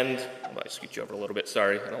 And I'll scoot you over a little bit.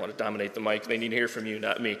 Sorry, I don't want to dominate the mic. They need to hear from you,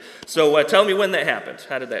 not me. So tell me when that happened.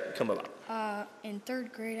 How did that come about? In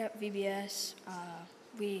third grade at VBS,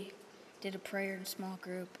 we did a prayer in small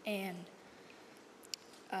group, and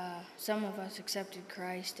some of us accepted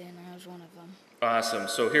Christ, and I was one of them. Awesome.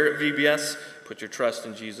 So here at VBS, put your trust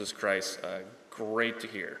in Jesus Christ. Great to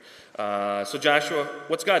hear. So Joshua,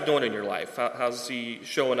 what's God doing in your life? How's he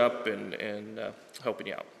showing up and helping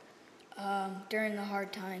you out? During the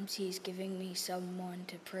hard times, he's giving me someone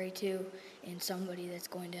to pray to and somebody that's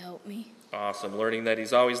going to help me. Awesome. Learning that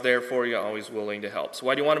he's always there for you, always willing to help. So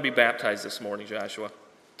why do you want to be baptized this morning, Joshua?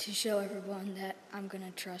 To show everyone that I'm going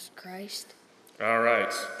to trust Christ. All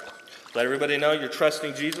right. Let everybody know you're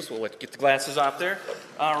trusting Jesus. We'll let you get the glasses off there.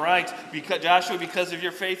 All right. Joshua, because of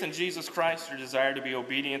your faith in Jesus Christ, your desire to be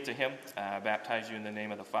obedient to him, I baptize you in the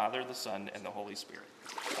name of the Father, the Son, and the Holy Spirit.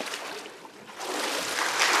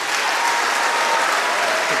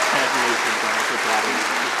 Congratulations, Joshua.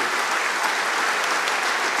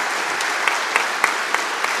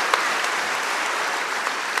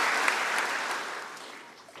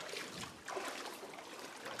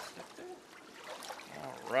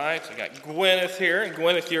 All right, I got Gwyneth here. And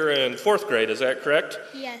Gwyneth, you're in 4th grade, is that correct?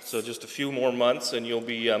 Yes. So just a few more months and you'll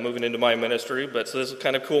be moving into my ministry. But so this is a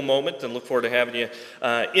kind of cool moment and look forward to having you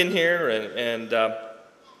in here. And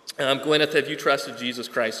Gwyneth, have you trusted Jesus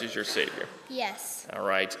Christ as your Savior? Yes. All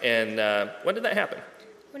right, and when did that happen?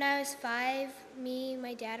 When I was 5, me,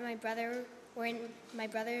 my dad, and my brother were in my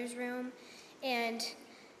brother's room, and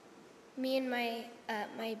me and my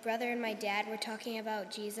brother and my dad were talking about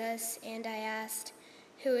Jesus, and I asked,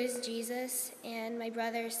 "Who is Jesus?" And my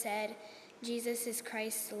brother said, "Jesus is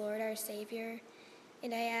Christ the Lord, our Savior."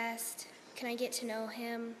 And I asked, "Can I get to know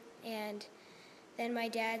him?" And then my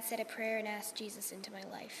dad said a prayer and asked Jesus into my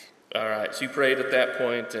life. All right, so you prayed at that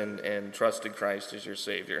point and trusted Christ as your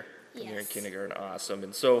Savior. Yes. You're in kindergarten, awesome.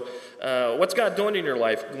 And so, what's God doing in your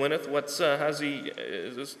life, Gwyneth?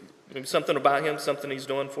 Is this something about him, something he's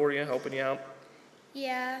doing for you, helping you out?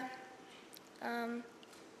 Yeah.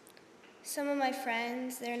 Some of my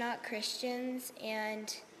friends, they're not Christians,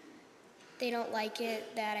 and they don't like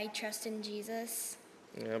it that I trust in Jesus.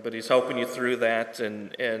 Yeah, but he's helping you through that,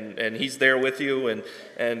 and he's there with you,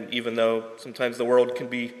 and even though sometimes the world can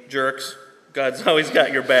be jerks, God's always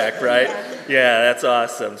got your back, right? Yeah, that's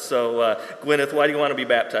awesome. So, Gwyneth, why do you want to be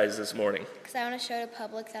baptized this morning? Because I want to show the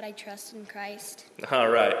public that I trust in Christ. All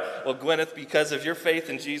right. Well, Gwyneth, because of your faith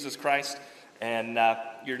in Jesus Christ and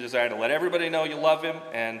your desire to let everybody know you love him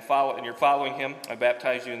and you're following him, I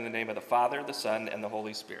baptize you in the name of the Father, the Son, and the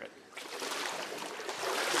Holy Spirit.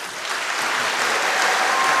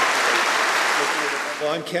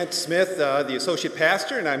 Well, I'm Kent Smith, the associate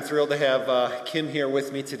pastor, and I'm thrilled to have Kim here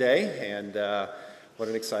with me today, and what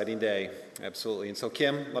an exciting day. Absolutely. And so,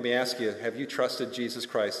 Kim, let me ask you, have you trusted Jesus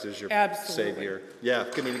Christ as your Savior? Yeah,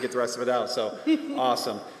 couldn't even get the rest of it out, so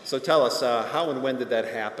awesome. So tell us, how and when did that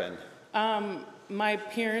happen? My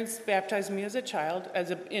parents baptized me as a child, as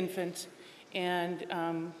an infant,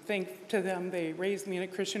 and thanks to them, they raised me in a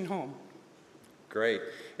Christian home. Great.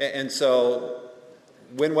 And so,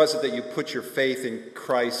 when was it that you put your faith in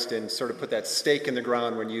Christ and sort of put that stake in the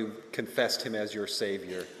ground when you confessed him as your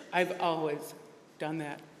Savior? I've always done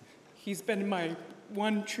that. He's been my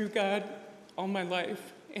one true God all my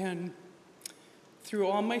life. And through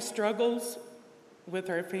all my struggles with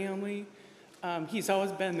our family, he's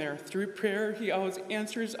always been there. Through prayer, he always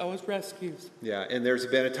answers, always rescues. Yeah, and there's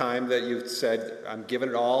been a time that you've said, I'm giving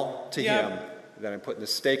it all to him. That I'm putting the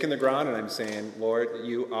stake in the ground and I'm saying, Lord,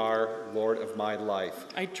 you are Lord of my life.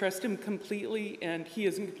 I trust him completely, and he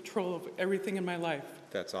is in control of everything in my life.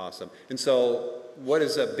 That's awesome. And so, what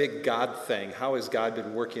is a big God thing? How has God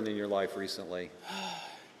been working in your life recently?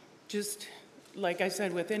 Just like I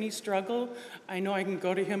said, with any struggle, I know I can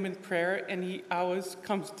go to him in prayer, and he always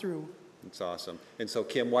comes through. That's awesome. And so,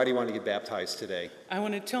 Kim, why do you want to get baptized today? I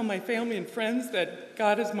want to tell my family and friends that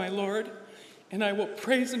God is my Lord, and I will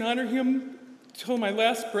praise and honor him till my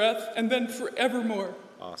last breath, and then forevermore.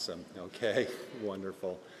 Awesome. Okay.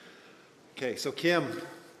 Wonderful. Okay, so Kim,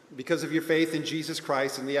 because of your faith in Jesus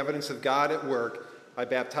Christ and the evidence of God at work, I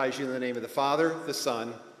baptize you in the name of the Father, the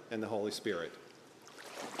Son, and the Holy Spirit.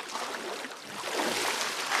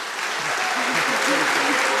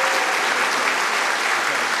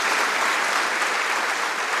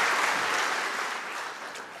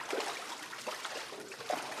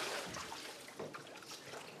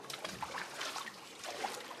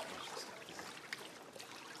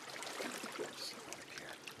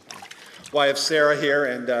 Well, I have Sarah here,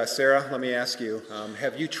 and Sarah, let me ask you,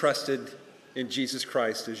 have you trusted in Jesus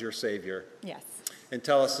Christ as your Savior? Yes. and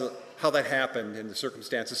tell us how that happened and the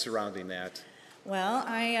circumstances surrounding that. Well,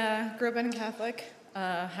 I grew up in a Catholic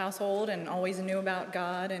household and always knew about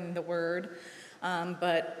God and the Word,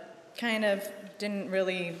 but kind of didn't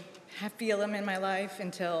really feel Him in my life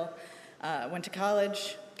until went to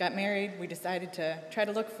college, got married. We decided to try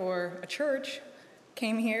to look for a church.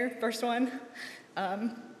 Came here, first one.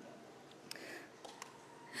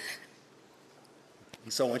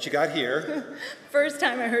 So once you got here, First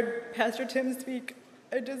time I heard Pastor Tim speak,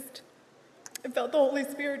 I felt the Holy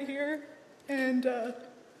Spirit here, and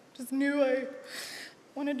just knew I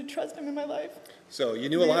wanted to trust Him in my life. so you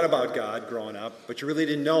knew a lot about God growing up, but you really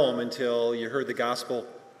didn't know Him until you heard the gospel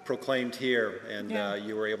proclaimed here, and Yeah.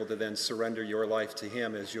 you were able to then surrender your life to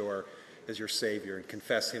Him as your Savior and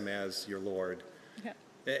confess Him as your Lord. Yeah.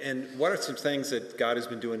 And what are some things that God has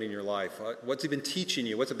been doing in your life? What's He been teaching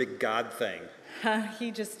you? What's a big God thing?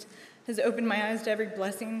 He just has opened my eyes to every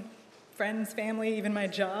blessing, friends, family, even my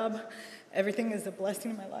job. Everything is a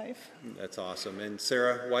blessing in my life. That's awesome. And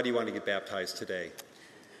Sarah, why do you want to get baptized today?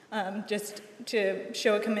 Just to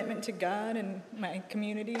show a commitment to God and my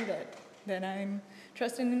community that I'm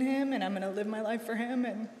trusting in Him, and I'm going to live my life for Him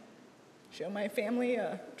and show my family,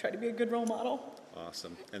 try to be a good role model.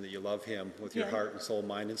 Awesome. And that you love Him with your Yeah. heart and soul,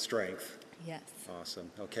 mind, and strength. Yes. Awesome.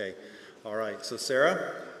 Okay. All right. So,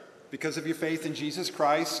 Sarah, because of your faith in Jesus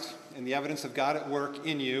Christ and the evidence of God at work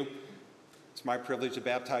in you, it's my privilege to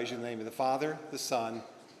baptize you in the name of the Father, the Son,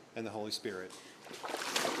 and the Holy Spirit.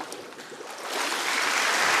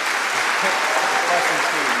 Blessings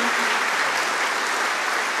to you.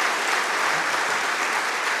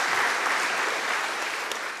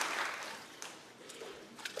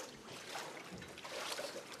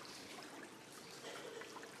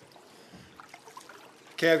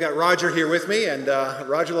 Okay, I've got Roger here with me, and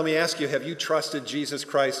Roger, let me ask you, have you trusted Jesus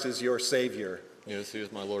Christ as your Savior? Yes, He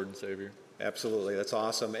is my Lord and Savior. Absolutely, that's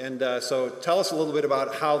awesome. And so tell us a little bit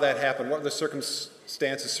about how that happened. What were the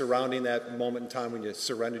circumstances surrounding that moment in time when you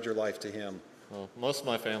surrendered your life to Him? Well, most of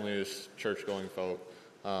my family is church-going folk.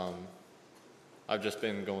 I've just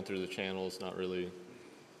been going through the channels, not really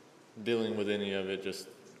dealing with any of it, just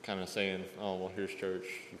kind of saying, oh, well, here's church.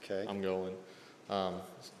 Okay. I'm going.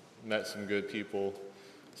 Met some good people,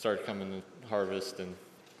 started coming to Harvest, and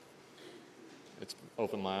it's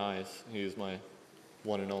opened my eyes. He is my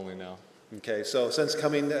one and only now. Okay, so since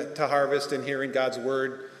coming to Harvest and hearing God's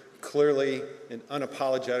Word clearly and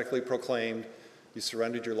unapologetically proclaimed, you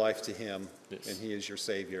surrendered your life to Him, Yes. and He is your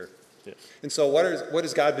Savior. Yes. And so what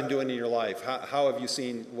has God been doing in your life? How have you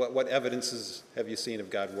seen, what evidences have you seen of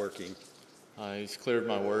God working? He's cleared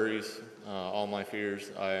my worries, all my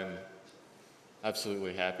fears. I am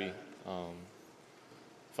absolutely happy.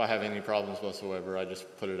 If I have any problems whatsoever, I just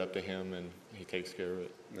put it up to Him, and He takes care of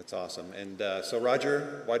it. That's awesome. And so,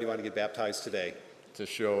 Roger, why do you want to get baptized today? To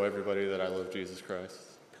show everybody that I love Jesus Christ.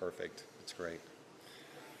 Perfect. That's great.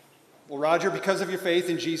 Well, Roger, because of your faith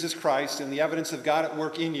in Jesus Christ and the evidence of God at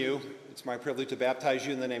work in you, it's my privilege to baptize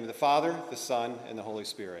you in the name of the Father, the Son, and the Holy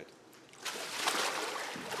Spirit.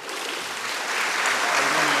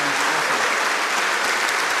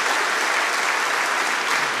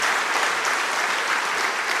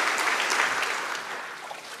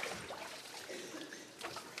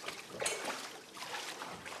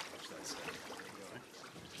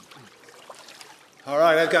 All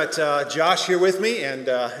right, I've got Josh here with me, and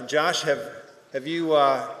Josh, have you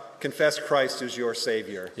confessed Christ as your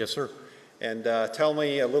Savior? Yes, sir. And tell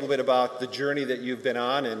me a little bit about the journey that you've been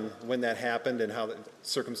on and when that happened and how the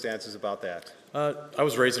circumstances about that. I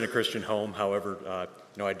was raised in a Christian home. However,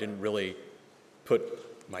 I didn't really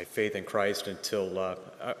put my faith in Christ until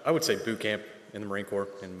I would say boot camp in the Marine Corps.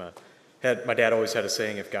 And my dad always had a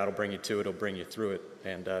saying: "If God will bring you to it, He'll bring you through it."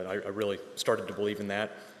 And I really started to believe in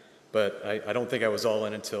that. But I don't think I was all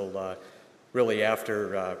in until really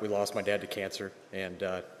after we lost my dad to cancer, and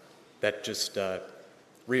that just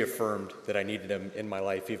reaffirmed that I needed Him in my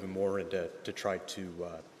life even more, and to try to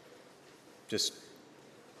just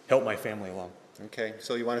help my family along. Okay,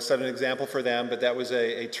 so you want to set an example for them, but that was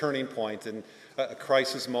a turning point and a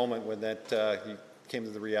crisis moment when that you came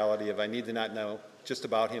to the reality of, I need to not know just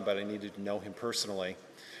about Him, but I needed to know Him personally.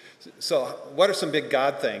 So what are some big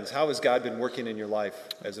God things? How has God been working in your life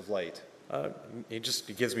as of late? He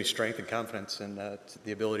gives me strength and confidence and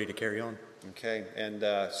the ability to carry on. Okay, and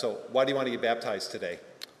so why do you want to get baptized today?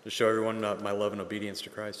 To show everyone my love and obedience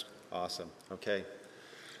to Christ. Awesome, okay.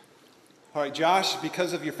 All right, Josh,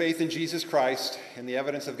 because of your faith in Jesus Christ and the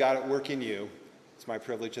evidence of God at work in you, it's my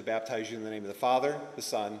privilege to baptize you in the name of the Father, the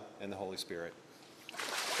Son, and the Holy Spirit.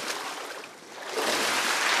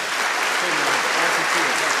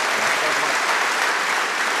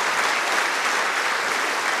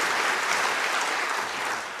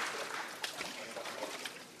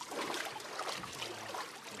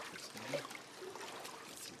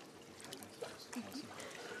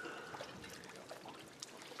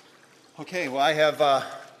 Okay, well, I have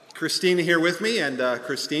Christina here with me. And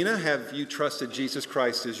Christina, have you trusted Jesus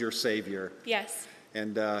Christ as your Savior? Yes.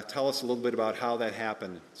 And tell us a little bit about how that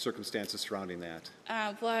happened, circumstances surrounding that.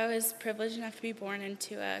 Well, I was privileged enough to be born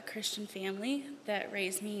into a Christian family that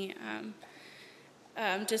raised me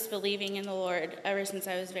just believing in the Lord ever since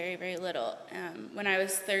I was very, very little. When I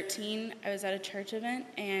was 13, I was at a church event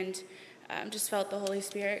and just felt the Holy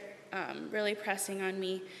Spirit really pressing on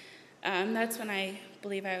me. That's when I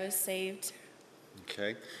believe I was saved.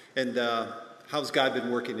 Okay. And how's God been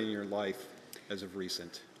working in your life as of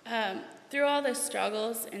recent? Through all the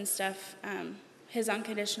struggles and stuff, His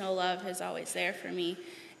unconditional love is always there for me.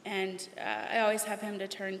 And I always have Him to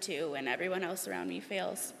turn to when everyone else around me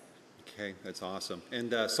fails. Okay, that's awesome.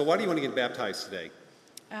 And so why do you want to get baptized today?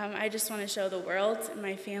 I just want to show the world and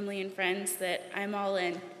my family and friends that I'm all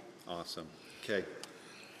in. Awesome. Okay.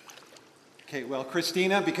 Okay, well,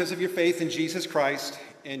 Christina, because of your faith in Jesus Christ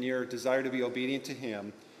and your desire to be obedient to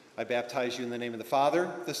Him, I baptize you in the name of the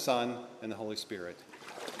Father, the Son, and the Holy Spirit.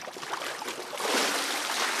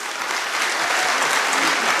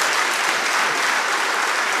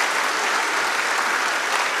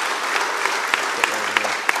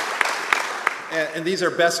 And these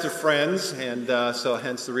are best of friends, and so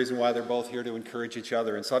hence the reason why they're both here to encourage each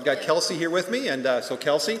other. And so I've got Kelsey here with me, and so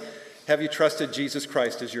Kelsey, have you trusted Jesus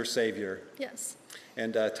Christ as your Savior? Yes.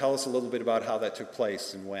 And tell us a little bit about how that took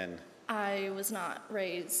place and when. I was not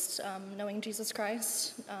raised knowing Jesus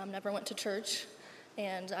Christ, never went to church,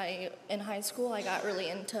 and in high school I got really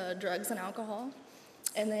into drugs and alcohol,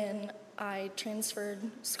 and then I transferred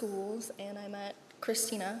schools and I met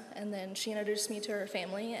Christina, and then she introduced me to her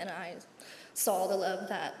family, and I saw the love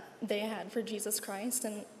that they had for Jesus Christ,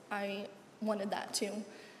 and I wanted that too.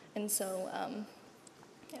 And so,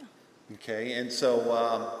 yeah. Okay, and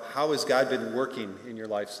so how has God been working in your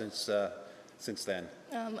life since then?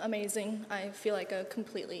 Amazing. I feel like a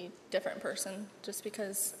completely different person just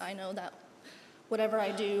because I know that whatever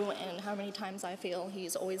I do and how many times I fail,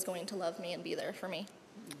 He's always going to love me and be there for me.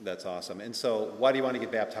 That's awesome. And so why do you want to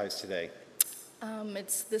get baptized today?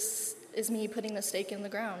 This is me putting the stake in the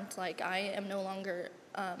ground. Like, I am no longer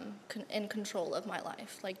in control of my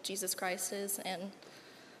life, like Jesus Christ is, and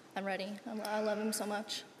I'm ready. I love Him so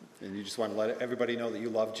much. And you just want to let everybody know that you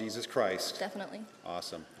love Jesus Christ. Definitely.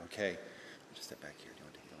 Awesome. Okay. Just step back here. Do you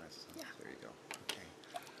want to take the glasses off? Yeah. There you go.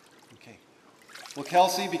 Okay. Well,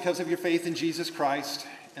 Kelsey, because of your faith in Jesus Christ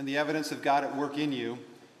and the evidence of God at work in you,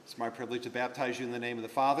 it's my privilege to baptize you in the name of the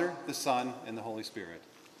Father, the Son, and the Holy Spirit.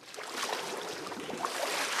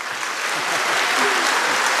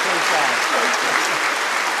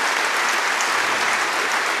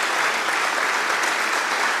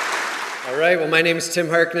 All right, well, my name is Tim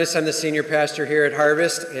Harkness. I'm the senior pastor here at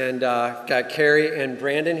Harvest, and got Carrie and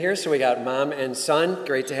Brandon here, so we got mom and son.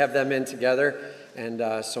 Great to have them in together.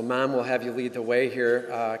 And so mom will have you lead the way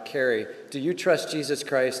here. Carrie, do you trust Jesus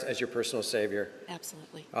Christ as your personal Savior?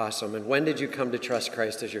 Absolutely. Awesome. And when did you come to trust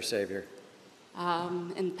Christ as your Savior?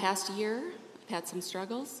 In the past year, I've had some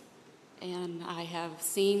struggles, and I have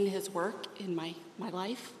seen His work in my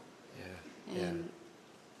life. Yeah. And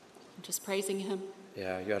I'm just praising Him.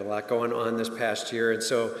 Yeah, you had a lot going on this past year, and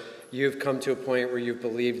so you've come to a point where you've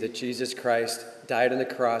believed that Jesus Christ died on the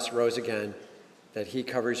cross, rose again, that He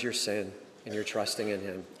covers your sin, and you're trusting in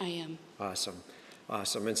Him. I am. Awesome.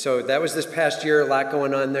 Awesome. And so that was this past year, a lot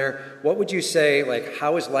going on there. What would you say, like,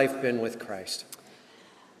 how has life been with Christ?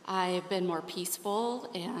 I've been more peaceful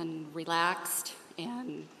and relaxed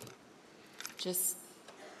and just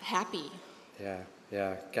happy. Yeah.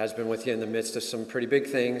 Yeah, God's been with you in the midst of some pretty big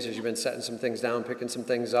things as you've been setting some things down, picking some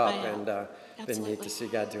things up, and been neat to see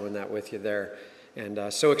God doing that with you there. And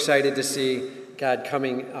so excited to see God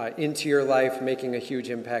coming into your life, making a huge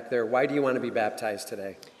impact there. Why do you want to be baptized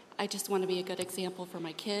today? I just want to be a good example for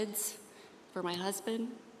my kids, for my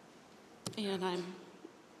husband, and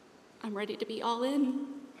I'm ready to be all in.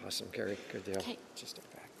 Awesome, Carrie. Good deal. Okay. Just step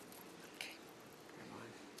back. Okay. Come on.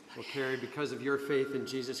 Well, Carrie, because of your faith in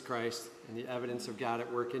Jesus Christ and the evidence of God at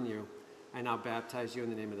work in you, I now baptize you in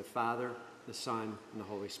the name of the Father, the Son, and the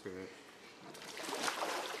Holy Spirit.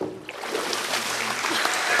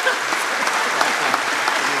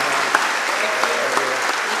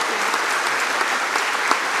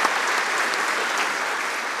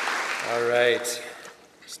 All right.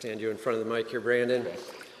 Stand you in front of the mic here, Brandon. Okay.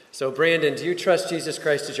 So, Brandon, do you trust Jesus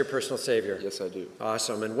Christ as your personal Savior? Yes, I do.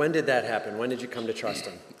 Awesome. And when did that happen? When did you come to trust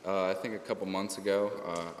Him? I think a couple months ago.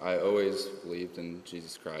 I always believed in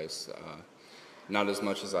Jesus Christ. Not as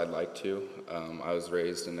much as I'd like to. I was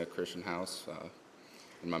raised in a Christian house,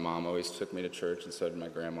 and my mom always took me to church, and so did my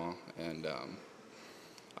grandma. And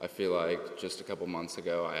I feel like just a couple months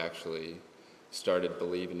ago, I actually started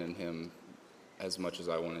believing in him as much as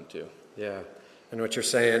I wanted to. Yeah, I know what you're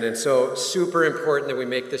saying. And so super important that we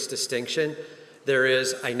make this distinction. There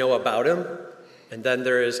is, I know about him, and then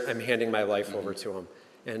there is, I'm handing my life over to him.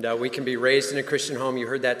 And we can be raised in a Christian home. You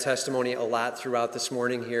heard that testimony a lot throughout this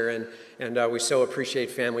morning here, and we so appreciate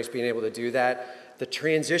families being able to do that. The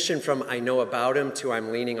transition from I know about him to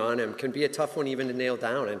I'm leaning on him can be a tough one even to nail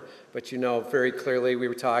down. But you know very clearly,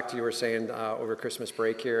 you were saying over Christmas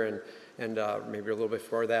break here, and maybe a little bit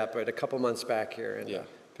before that, but a couple months back here, and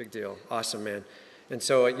big deal. Awesome, man. And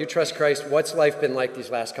so you trust Christ. What's life been like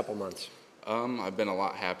these last couple months? I've been a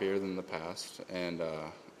lot happier than the past, and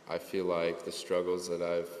I feel like the struggles that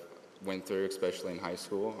I've went through, especially in high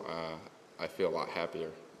school, I feel a lot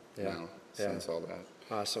happier now since all that.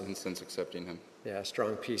 Awesome. And since accepting him. Yeah,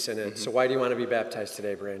 strong peace in it. So why do you want to be baptized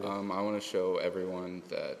today, Brandon? I want to show everyone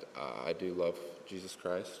that I do love Jesus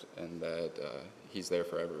Christ and that he's there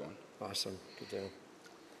for everyone. Awesome. Good deal.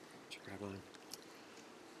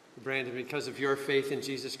 Brandon, because of your faith in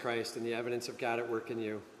Jesus Christ and the evidence of God at work in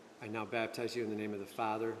you, I now baptize you in the name of the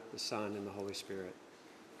Father, the Son, and the Holy Spirit.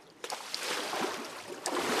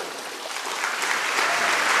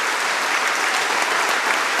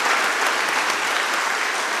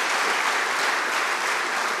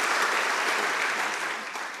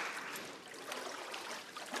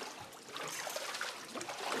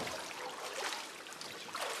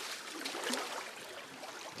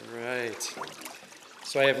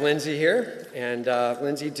 So I have Lindsay here, and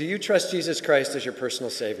Lindsay, do you trust Jesus Christ as your personal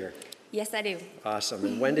Savior? Yes, I do. Awesome.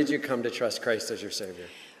 And when did you come to trust Christ as your Savior?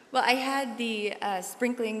 Well, I had the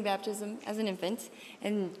sprinkling baptism as an infant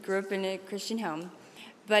and grew up in a Christian home,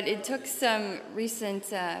 but it took some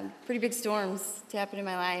recent pretty big storms to happen in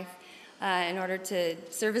my life in order to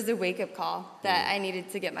serve as a wake-up call that I needed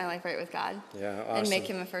to get my life right with God and make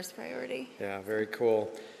him a first priority. Yeah, very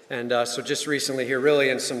cool. And so just recently here, really,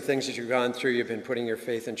 in some things that you've gone through, you've been putting your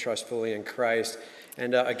faith and trust fully in Christ.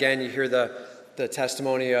 And again, you hear the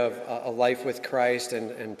testimony of a life with Christ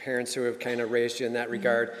and parents who have kind of raised you in that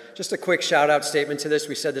regard. Just a quick shout-out statement to this.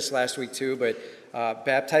 We said this last week, too, but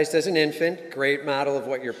baptized as an infant, great model of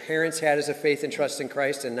what your parents had as a faith and trust in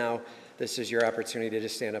Christ, and now this is your opportunity to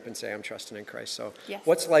stand up and say, I'm trusting in Christ. So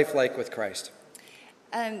what's life like with Christ?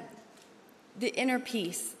 The inner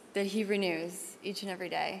peace that he renews each and every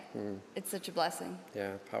day. It's such a blessing.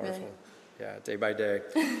 Yeah, powerful. Really. Yeah, day by day.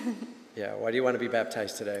 Yeah, why do you want to be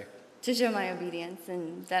baptized today? To show my obedience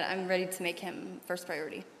and that I'm ready to make him first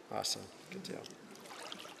priority. Awesome. Good deal.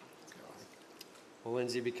 Well,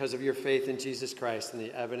 Lindsay, because of your faith in Jesus Christ and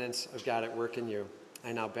the evidence of God at work in you,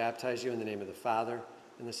 I now baptize you in the name of the Father,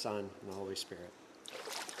 and the Son, and the Holy Spirit.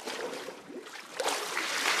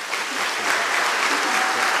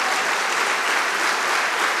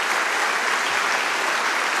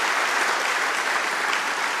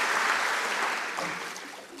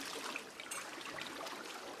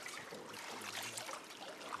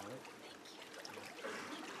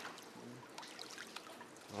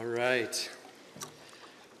 All right.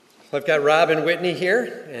 Well, I've got Rob and Whitney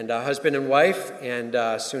here, and husband and wife,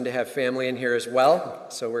 and soon to have family in here as well.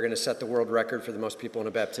 So we're going to set the world record for the most people in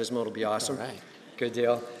a baptismal. It'll be awesome. All right. Good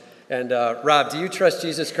deal. And Rob, do you trust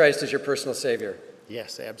Jesus Christ as your personal Savior?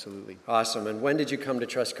 Yes, absolutely. Awesome. And when did you come to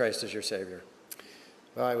trust Christ as your Savior?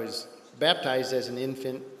 Well, I was baptized as an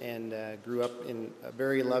infant and grew up in a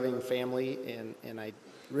very loving family, and I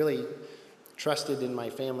really trusted in my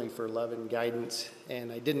family for love and guidance,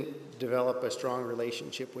 and I didn't develop a strong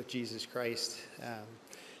relationship with Jesus Christ.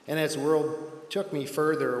 And as the world took me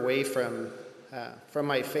further away from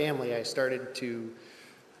my family, I started to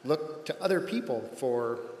look to other people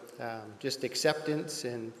for just acceptance,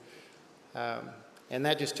 and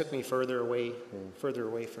that just took me further away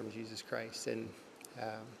from Jesus Christ. And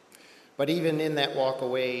but even in that walk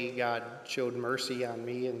away, God showed mercy on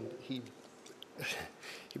me, and He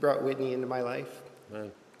brought Whitney into my life.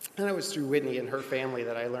 And it was through Whitney and her family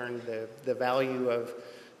that I learned the value of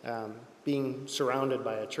being surrounded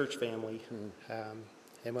by a church family.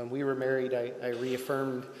 And when we were married, I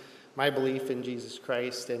reaffirmed my belief in Jesus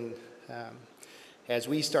Christ. And as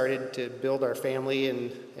we started to build our family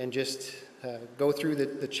and just go through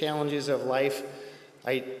the challenges of life,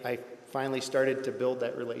 I finally started to build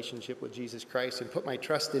that relationship with Jesus Christ and put my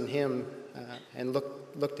trust in Him and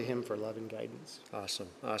look to Him for love and guidance. Awesome,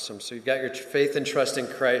 awesome. So you've got your faith and trust in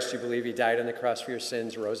Christ. You believe He died on the cross for your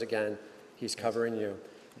sins, rose again. He's covering you.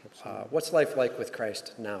 What's life like with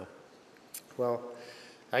Christ now? Well,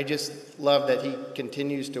 I just love that He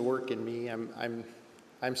continues to work in me.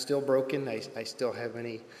 I'm still broken. I still have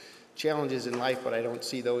many challenges in life, but I don't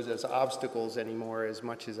see those as obstacles anymore as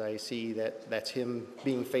much as I see that's him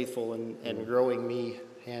being faithful and growing me.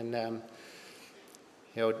 And,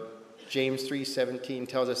 James 3:17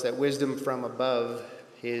 tells us that wisdom from above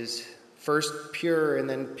is first pure and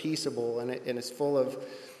then peaceable, and it's full of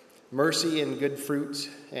mercy and good fruits,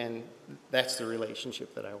 and that's the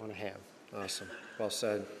relationship that I want to have. Awesome. Well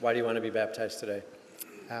said. Why do you want to be baptized today?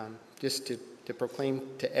 Just to proclaim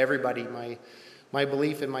to everybody my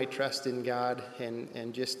belief and my trust in God,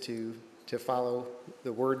 and just to follow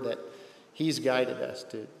the word that he's guided us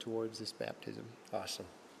towards this baptism. Awesome.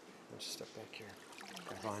 Let's step back here.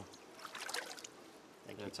 Grab on.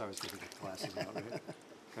 That's always good to get the glasses out, right?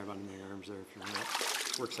 Grab on my arms there if you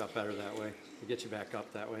want. Works out better that way. It gets you back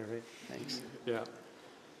up that way, right? Thanks. Yeah.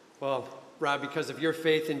 Well, Rob, because of your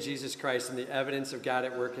faith in Jesus Christ and the evidence of God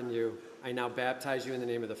at work in you, I now baptize you in the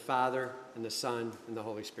name of the Father, and the Son, and the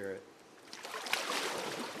Holy Spirit.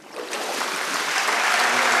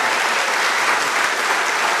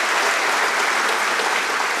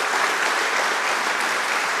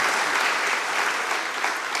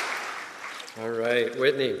 All right,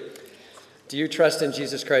 Whitney, do you trust in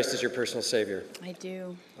Jesus Christ as your personal Savior? I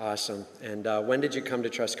do. Awesome. And when did you come to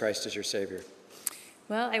trust Christ as your Savior?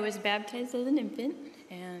 Well, I was baptized as an infant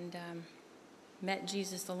and met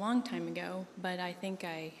Jesus a long time ago, but I think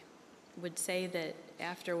I would say that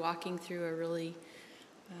after walking through a really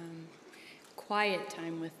quiet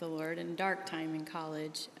time with the Lord and dark time in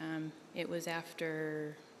college, it was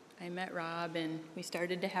after I met Rob and we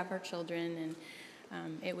started to have our children, and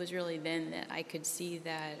it was really then that I could see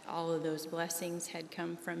that all of those blessings had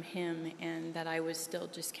come from him, and that I was still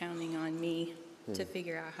just counting on me to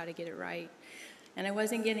figure out how to get it right. And I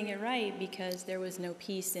wasn't getting it right because there was no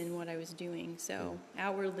peace in what I was doing. So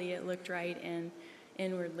outwardly it looked right, and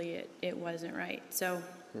inwardly it wasn't right. So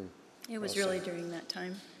it was really during that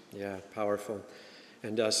time. Yeah, powerful.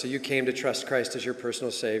 And so you came to trust Christ as your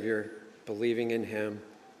personal Savior, believing in him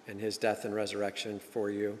and his death and resurrection for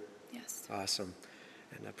you. Yes. Awesome.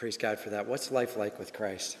 And praise God for that. What's life like with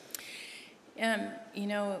Christ?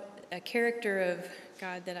 A character of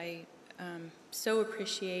God that I so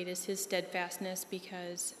appreciate is his steadfastness,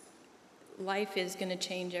 because life is going to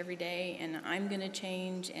change every day, and I'm going to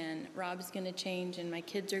change, and Rob's going to change, and my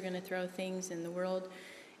kids are going to throw things, and the world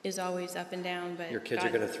is always up and down. But your kids are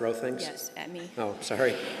going to throw things? Yes, at me. Oh,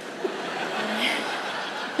 sorry.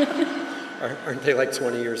 Aren't they like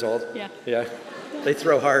 20 years old? Yeah. Yeah. They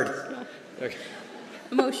throw hard. Yeah. Okay.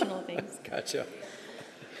 Emotional things. Gotcha.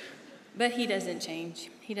 But he doesn't change.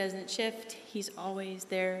 He doesn't shift. He's always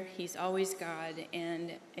there. He's always God,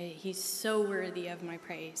 and he's so worthy of my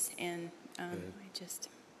praise. And Amen.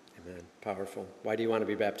 Powerful. Why do you want to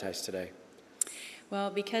be baptized today? Well,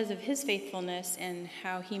 because of his faithfulness and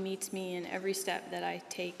how he meets me in every step that I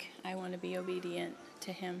take, I want to be obedient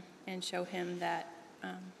to him and show him that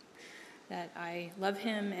that I love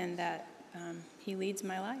him and that he leads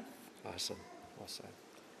my life. Awesome. Well said.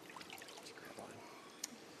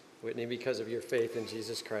 Whitney, because of your faith in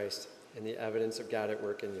Jesus Christ and the evidence of God at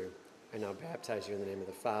work in you, I now baptize you in the name of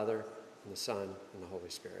the Father, and the Son, and the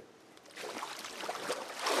Holy Spirit.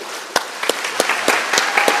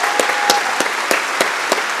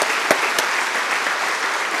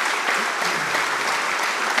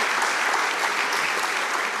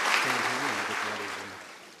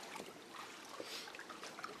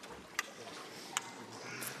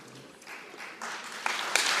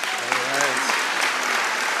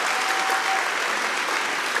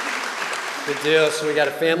 Good deal. So we got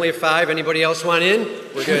a family of 5. Anybody else want in?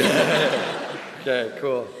 We're good. Okay,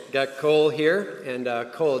 cool. Got Cole here. And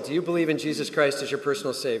Cole, do you believe in Jesus Christ as your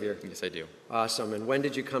personal Savior? Yes, I do. Awesome. And when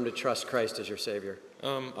did you come to trust Christ as your Savior?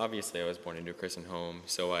 Obviously, I was born into a Christian home,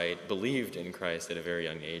 so I believed in Christ at a very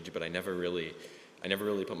young age, but I never really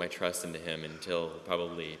put my trust into him until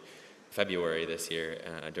probably February this year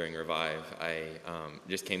during Revive. I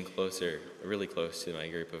just came really close to my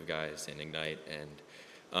group of guys in Ignite,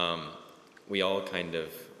 and we all kind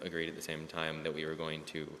of agreed at the same time that we were going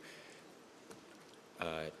to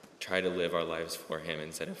try to live our lives for him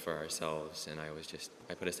instead of for ourselves. And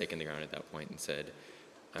I put a stake in the ground at that point and said,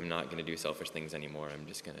 I'm not going to do selfish things anymore. I'm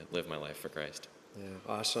just going to live my life for Christ. Yeah,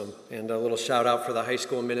 awesome. And a little shout out for the high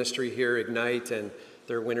school ministry here, Ignite, and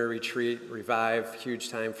their winter retreat, Revive. Huge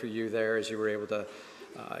time for you there as you were able to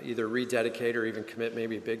either rededicate or even commit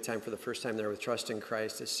maybe big time for the first time there with trusting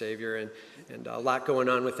Christ as Savior, and a lot going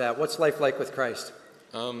on with that. What's life like with Christ?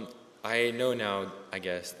 I know now, I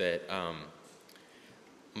guess, that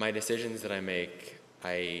my decisions that I make,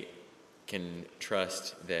 I can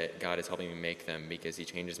trust that God is helping me make them, because he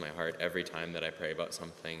changes my heart every time that I pray about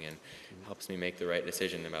something and helps me make the right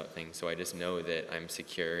decision about things. So I just know that I'm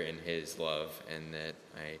secure in his love and that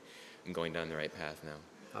I am going down the right path now.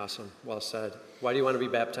 Awesome. Well said. Why do you want to be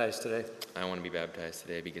baptized today? I want to be baptized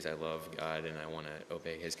today because I love God and I want to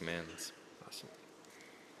obey his commands. Awesome.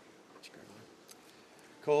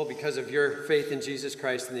 Cole, because of your faith in Jesus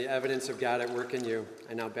Christ and the evidence of God at work in you,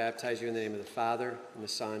 I now baptize you in the name of the Father, and the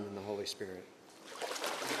Son, and the Holy Spirit.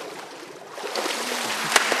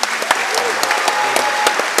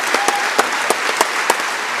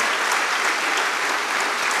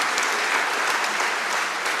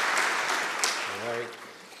 All right.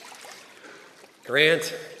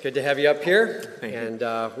 Grant, good to have you up here. Thank you. And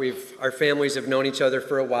our families have known each other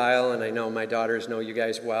for a while, and I know my daughters know you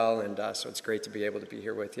guys well, and so it's great to be able to be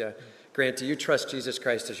here with you. Grant, do you trust Jesus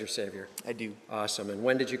Christ as your Savior? I do. Awesome. And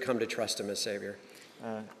when did you come to trust him as Savior?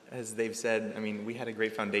 As they've said, I mean, we had a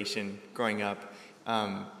great foundation growing up,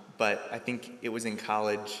 but I think it was in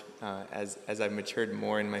college as I matured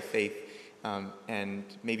more in my faith, and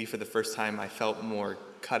maybe for the first time I felt more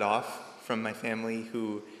cut off from my family,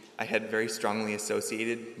 who I had very strongly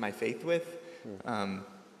associated my faith with.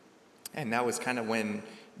 And that was kind of when,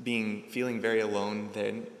 feeling very alone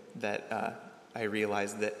then, that I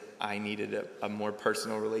realized that I needed a more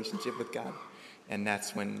personal relationship with God. And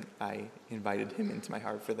that's when I invited him into my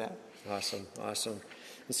heart for that. Awesome, awesome.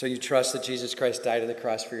 And so you trust that Jesus Christ died on the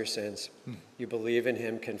cross for your sins. You believe in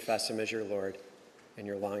him, confess him as your Lord, and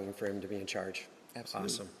you're longing for him to be in charge.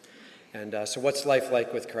 Absolutely. Awesome. And so what's life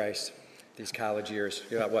like with Christ? These college years.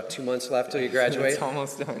 You got, 2 months left till you graduate? It's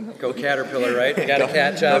almost done. Go Caterpillar, right? You got a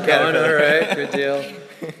cat job going, all right, good deal.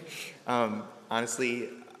 Honestly,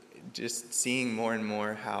 just seeing more and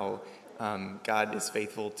more how God is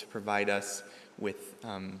faithful to provide us with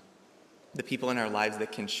the people in our lives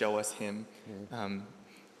that can show us him,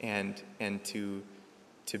 and to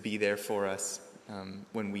be there for us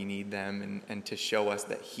when we need them, and to show us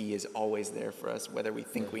that he is always there for us, whether we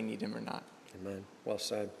think we need him or not. Amen. Well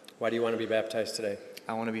said. Why do you want to be baptized today?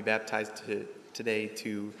 I want to be baptized today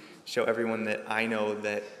to show everyone that I know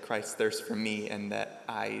that Christ thirsts for me and that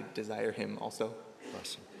I desire him also.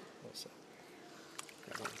 Awesome. Well said.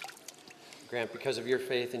 Grant, because of your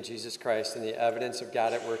faith in Jesus Christ and the evidence of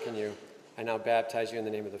God at work in you, I now baptize you in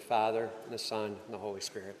the name of the Father, and the Son, and the Holy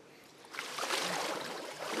Spirit.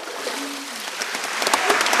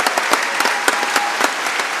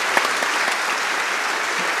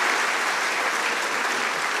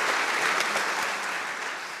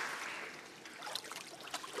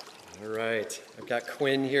 I've got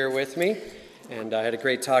Quinn here with me, and I had a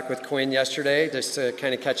great talk with Quinn yesterday just to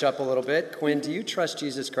kind of catch up a little bit. Quinn, do you trust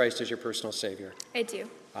Jesus Christ as your personal Savior? I do.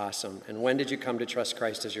 Awesome. And when did you come to trust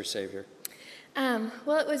Christ as your Savior?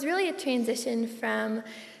 Well, it was really a transition from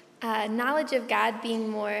knowledge of God being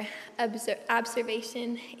more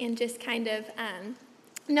observation and just kind of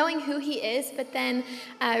knowing who he is, but then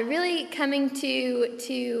really coming to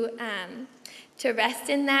rest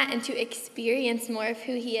in that and to experience more of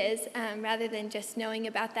who he is rather than just knowing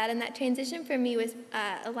about that. And that transition for me was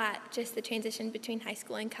a lot just the transition between high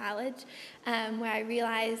school and college, where I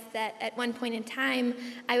realized that at one point in time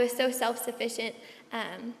I was so self-sufficient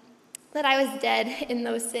that I was dead in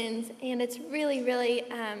those sins. And it's really, really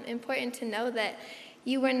important to know that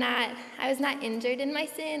I was not injured in my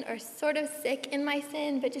sin or sort of sick in my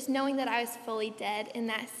sin, but just knowing that I was fully dead in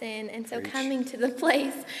that sin. And so coming to the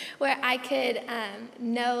place where I could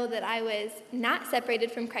know that I was not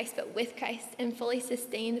separated from Christ, but with Christ and fully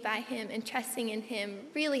sustained by him and trusting in him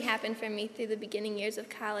really happened for me through the beginning years of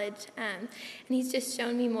college. And he's just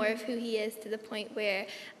shown me more of who he is to the point where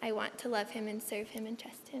I want to love him and serve him and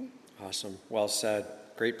trust him. Awesome. Well said.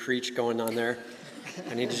 Great preach going on there.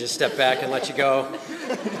 I need to just step back and let you go.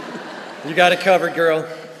 You got it covered, girl.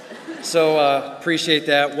 So appreciate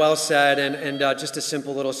that. Well said. And just a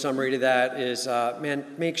simple little summary to that is,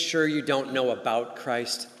 make sure you don't know about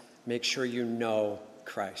Christ. Make sure you know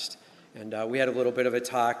Christ. And we had a little bit of a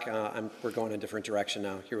talk. We're going a different direction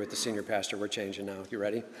now. Here with the senior pastor, we're changing now. You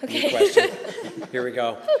ready? Okay. New question. Here we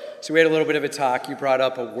go. So we had a little bit of a talk. You brought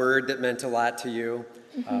up a word that meant a lot to you.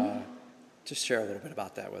 Mm-hmm. Just share a little bit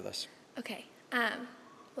about that with us. Okay.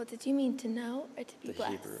 Well, did you mean to know or to be The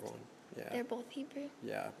blessed? Hebrew one. Yeah. They're both Hebrew.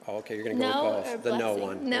 Yeah. Oh, okay, you're going to go No with or both. The no blessing?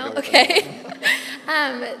 one. No, We'll go with okay. the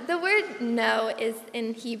no. The word no is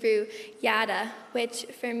in Hebrew yada, which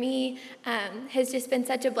for me has just been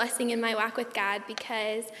such a blessing in my walk with God,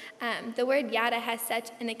 because the word yada has such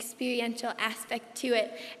an experiential aspect to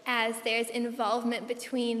it, as there's involvement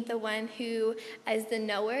between the one who is the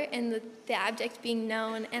knower and the object being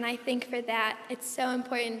known. And I think for that, it's so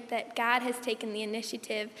important that God has taken the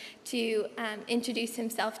initiative to introduce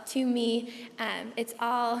himself to me. It's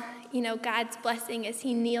all, God's blessing as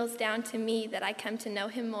he kneels down to me, that I come to know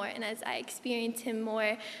him more, and as I experience him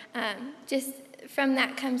more, just from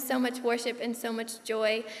that comes so much worship and so much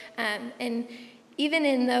joy. And even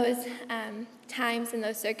in those times and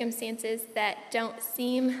those circumstances that don't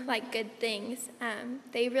seem like good things,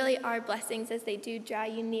 they really are blessings, as they do draw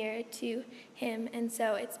you nearer to him. And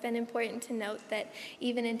so it's been important to note that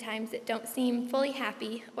even in times that don't seem fully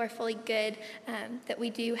happy or fully good, that we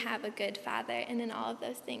do have a good Father, and in all of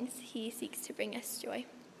those things he seeks to bring us joy.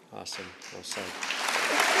 Awesome. Well said.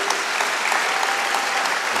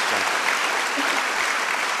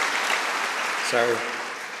 Sorry.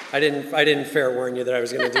 I didn't fair warn you that I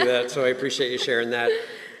was going to do that, so I appreciate you sharing that.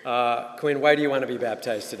 Quinn, why do you want to be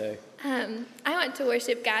baptized today? I want to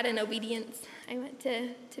worship God in obedience. I want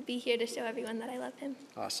to be here to show everyone that I love him.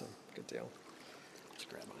 Awesome. Good deal. Let's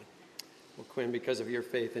grab mine. Well, Quinn, because of your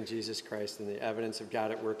faith in Jesus Christ and the evidence of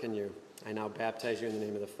God at work in you, I now baptize you in the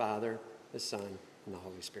name of the Father, the Son, and the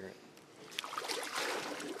Holy Spirit.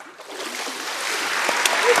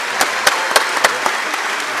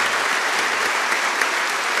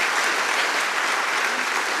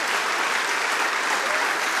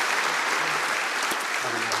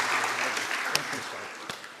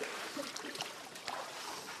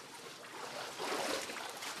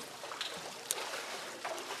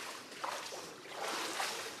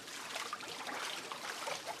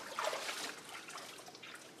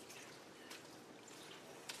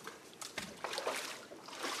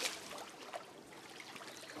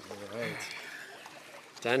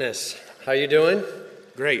 Dennis, how you doing?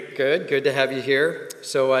 Great. Good to have you here.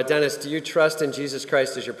 So, Dennis, do you trust in Jesus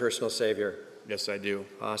Christ as your personal Savior? Yes, I do.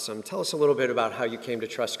 Awesome. Tell us a little bit about how you came to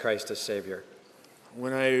trust Christ as Savior.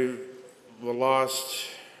 When I lost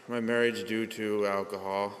my marriage due to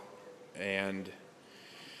alcohol and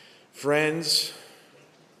friends,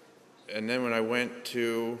 and then when I went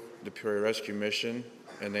to the Peoria Rescue Mission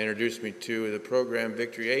and they introduced me to the program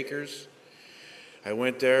Victory Acres, I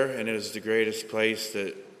went there, and it is the greatest place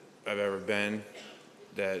that I've ever been,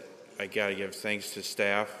 that I got to give thanks to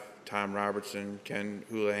staff, Tom Robertson, Ken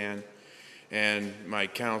Houlihan, and my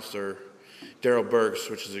counselor, Daryl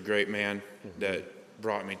Burks, which is a great man that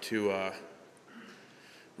brought me to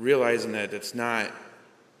realizing that it's nothing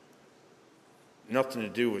to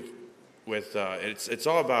do with it's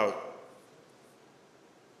all about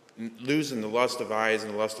losing the lust of eyes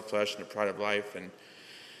and the lust of flesh and the pride of life. And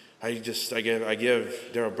I give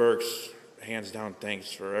Daryl Burks hands down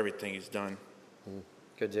thanks for everything he's done.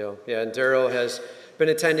 Good deal. Yeah, and Daryl has been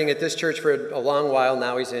attending at this church for a long while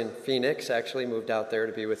now. He's in Phoenix, actually moved out there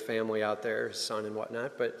to be with family out there, his son and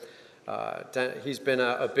whatnot. But he's been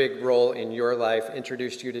a big role in your life,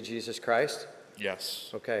 introduced you to Jesus Christ?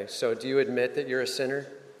 Yes. Okay, so do you admit that you're a sinner?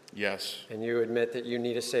 Yes. And you admit that you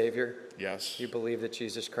need a Savior? Yes. You believe that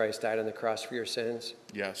Jesus Christ died on the cross for your sins?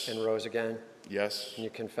 Yes. And rose again? Yes. And you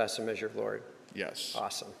confess him as your Lord? Yes.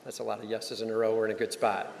 Awesome. That's a lot of yeses in a row. We're in a good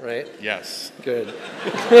spot, right? Yes. Good.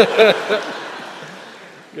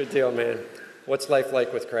 Good deal, man. What's life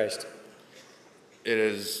like with Christ? It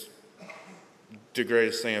is the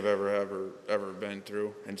greatest thing I've ever been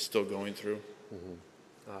through and still going through.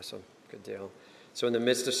 Mm-hmm. Awesome. Good deal. So in the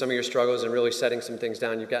midst of some of your struggles and really setting some things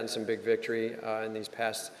down, you've gotten some big victory in these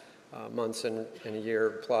past months and a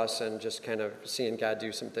year plus, and just kind of seeing God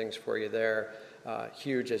do some things for you there.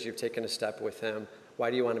 Huge as you've taken a step with him. Why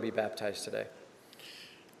do you want to be baptized today?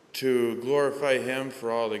 To glorify him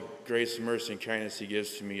for all the grace, mercy, and kindness he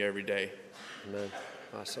gives to me every day. Amen.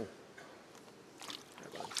 Awesome.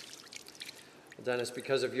 Well, Dennis,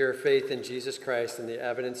 because of your faith in Jesus Christ and the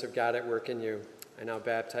evidence of God at work in you, I now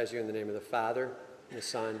baptize you in the name of the Father, and the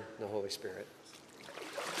Son, and the Holy Spirit.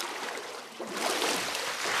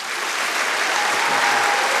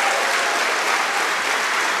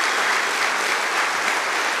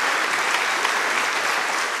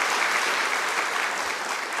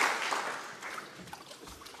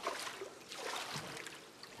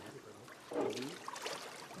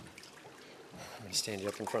 Stand you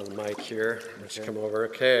up in front of the mic here. Just come over.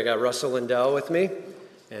 Okay, I got Russell Lindell with me,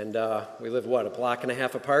 and we live, a block and a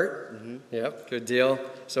half apart? Mm-hmm. Yep, good deal.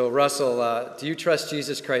 So, Russell, do you trust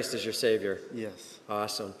Jesus Christ as your Savior? Yes.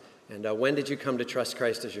 Awesome. And when did you come to trust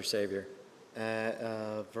Christ as your Savior? At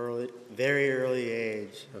a very early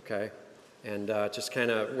age. Okay. And just kind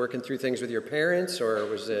of working through things with your parents, or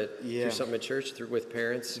was it Yeah. through something at church with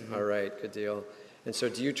parents? All right, good deal. And so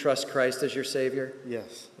do you trust Christ as your Savior?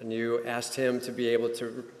 Yes. And you asked him to be able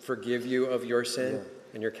to forgive you of your sin? Yeah.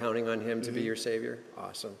 And you're counting on him to be your Savior?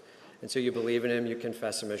 Awesome. And so you believe in him, you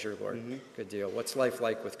confess him as your Lord. Good deal. What's life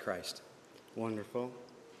like with Christ? Wonderful.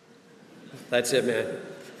 That's it, man.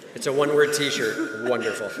 It's a one-word T-shirt.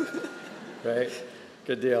 Wonderful. Right?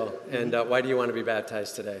 Good deal. And why do you want to be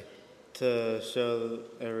baptized today? To show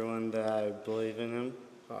everyone that I believe in him.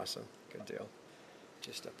 Awesome. Good deal.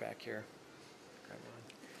 Just step back here. Grab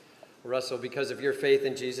on. Russell, because of your faith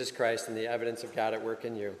in Jesus Christ and the evidence of God at work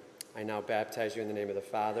in you, I now baptize you in the name of the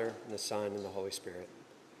Father, and the Son, and the Holy Spirit.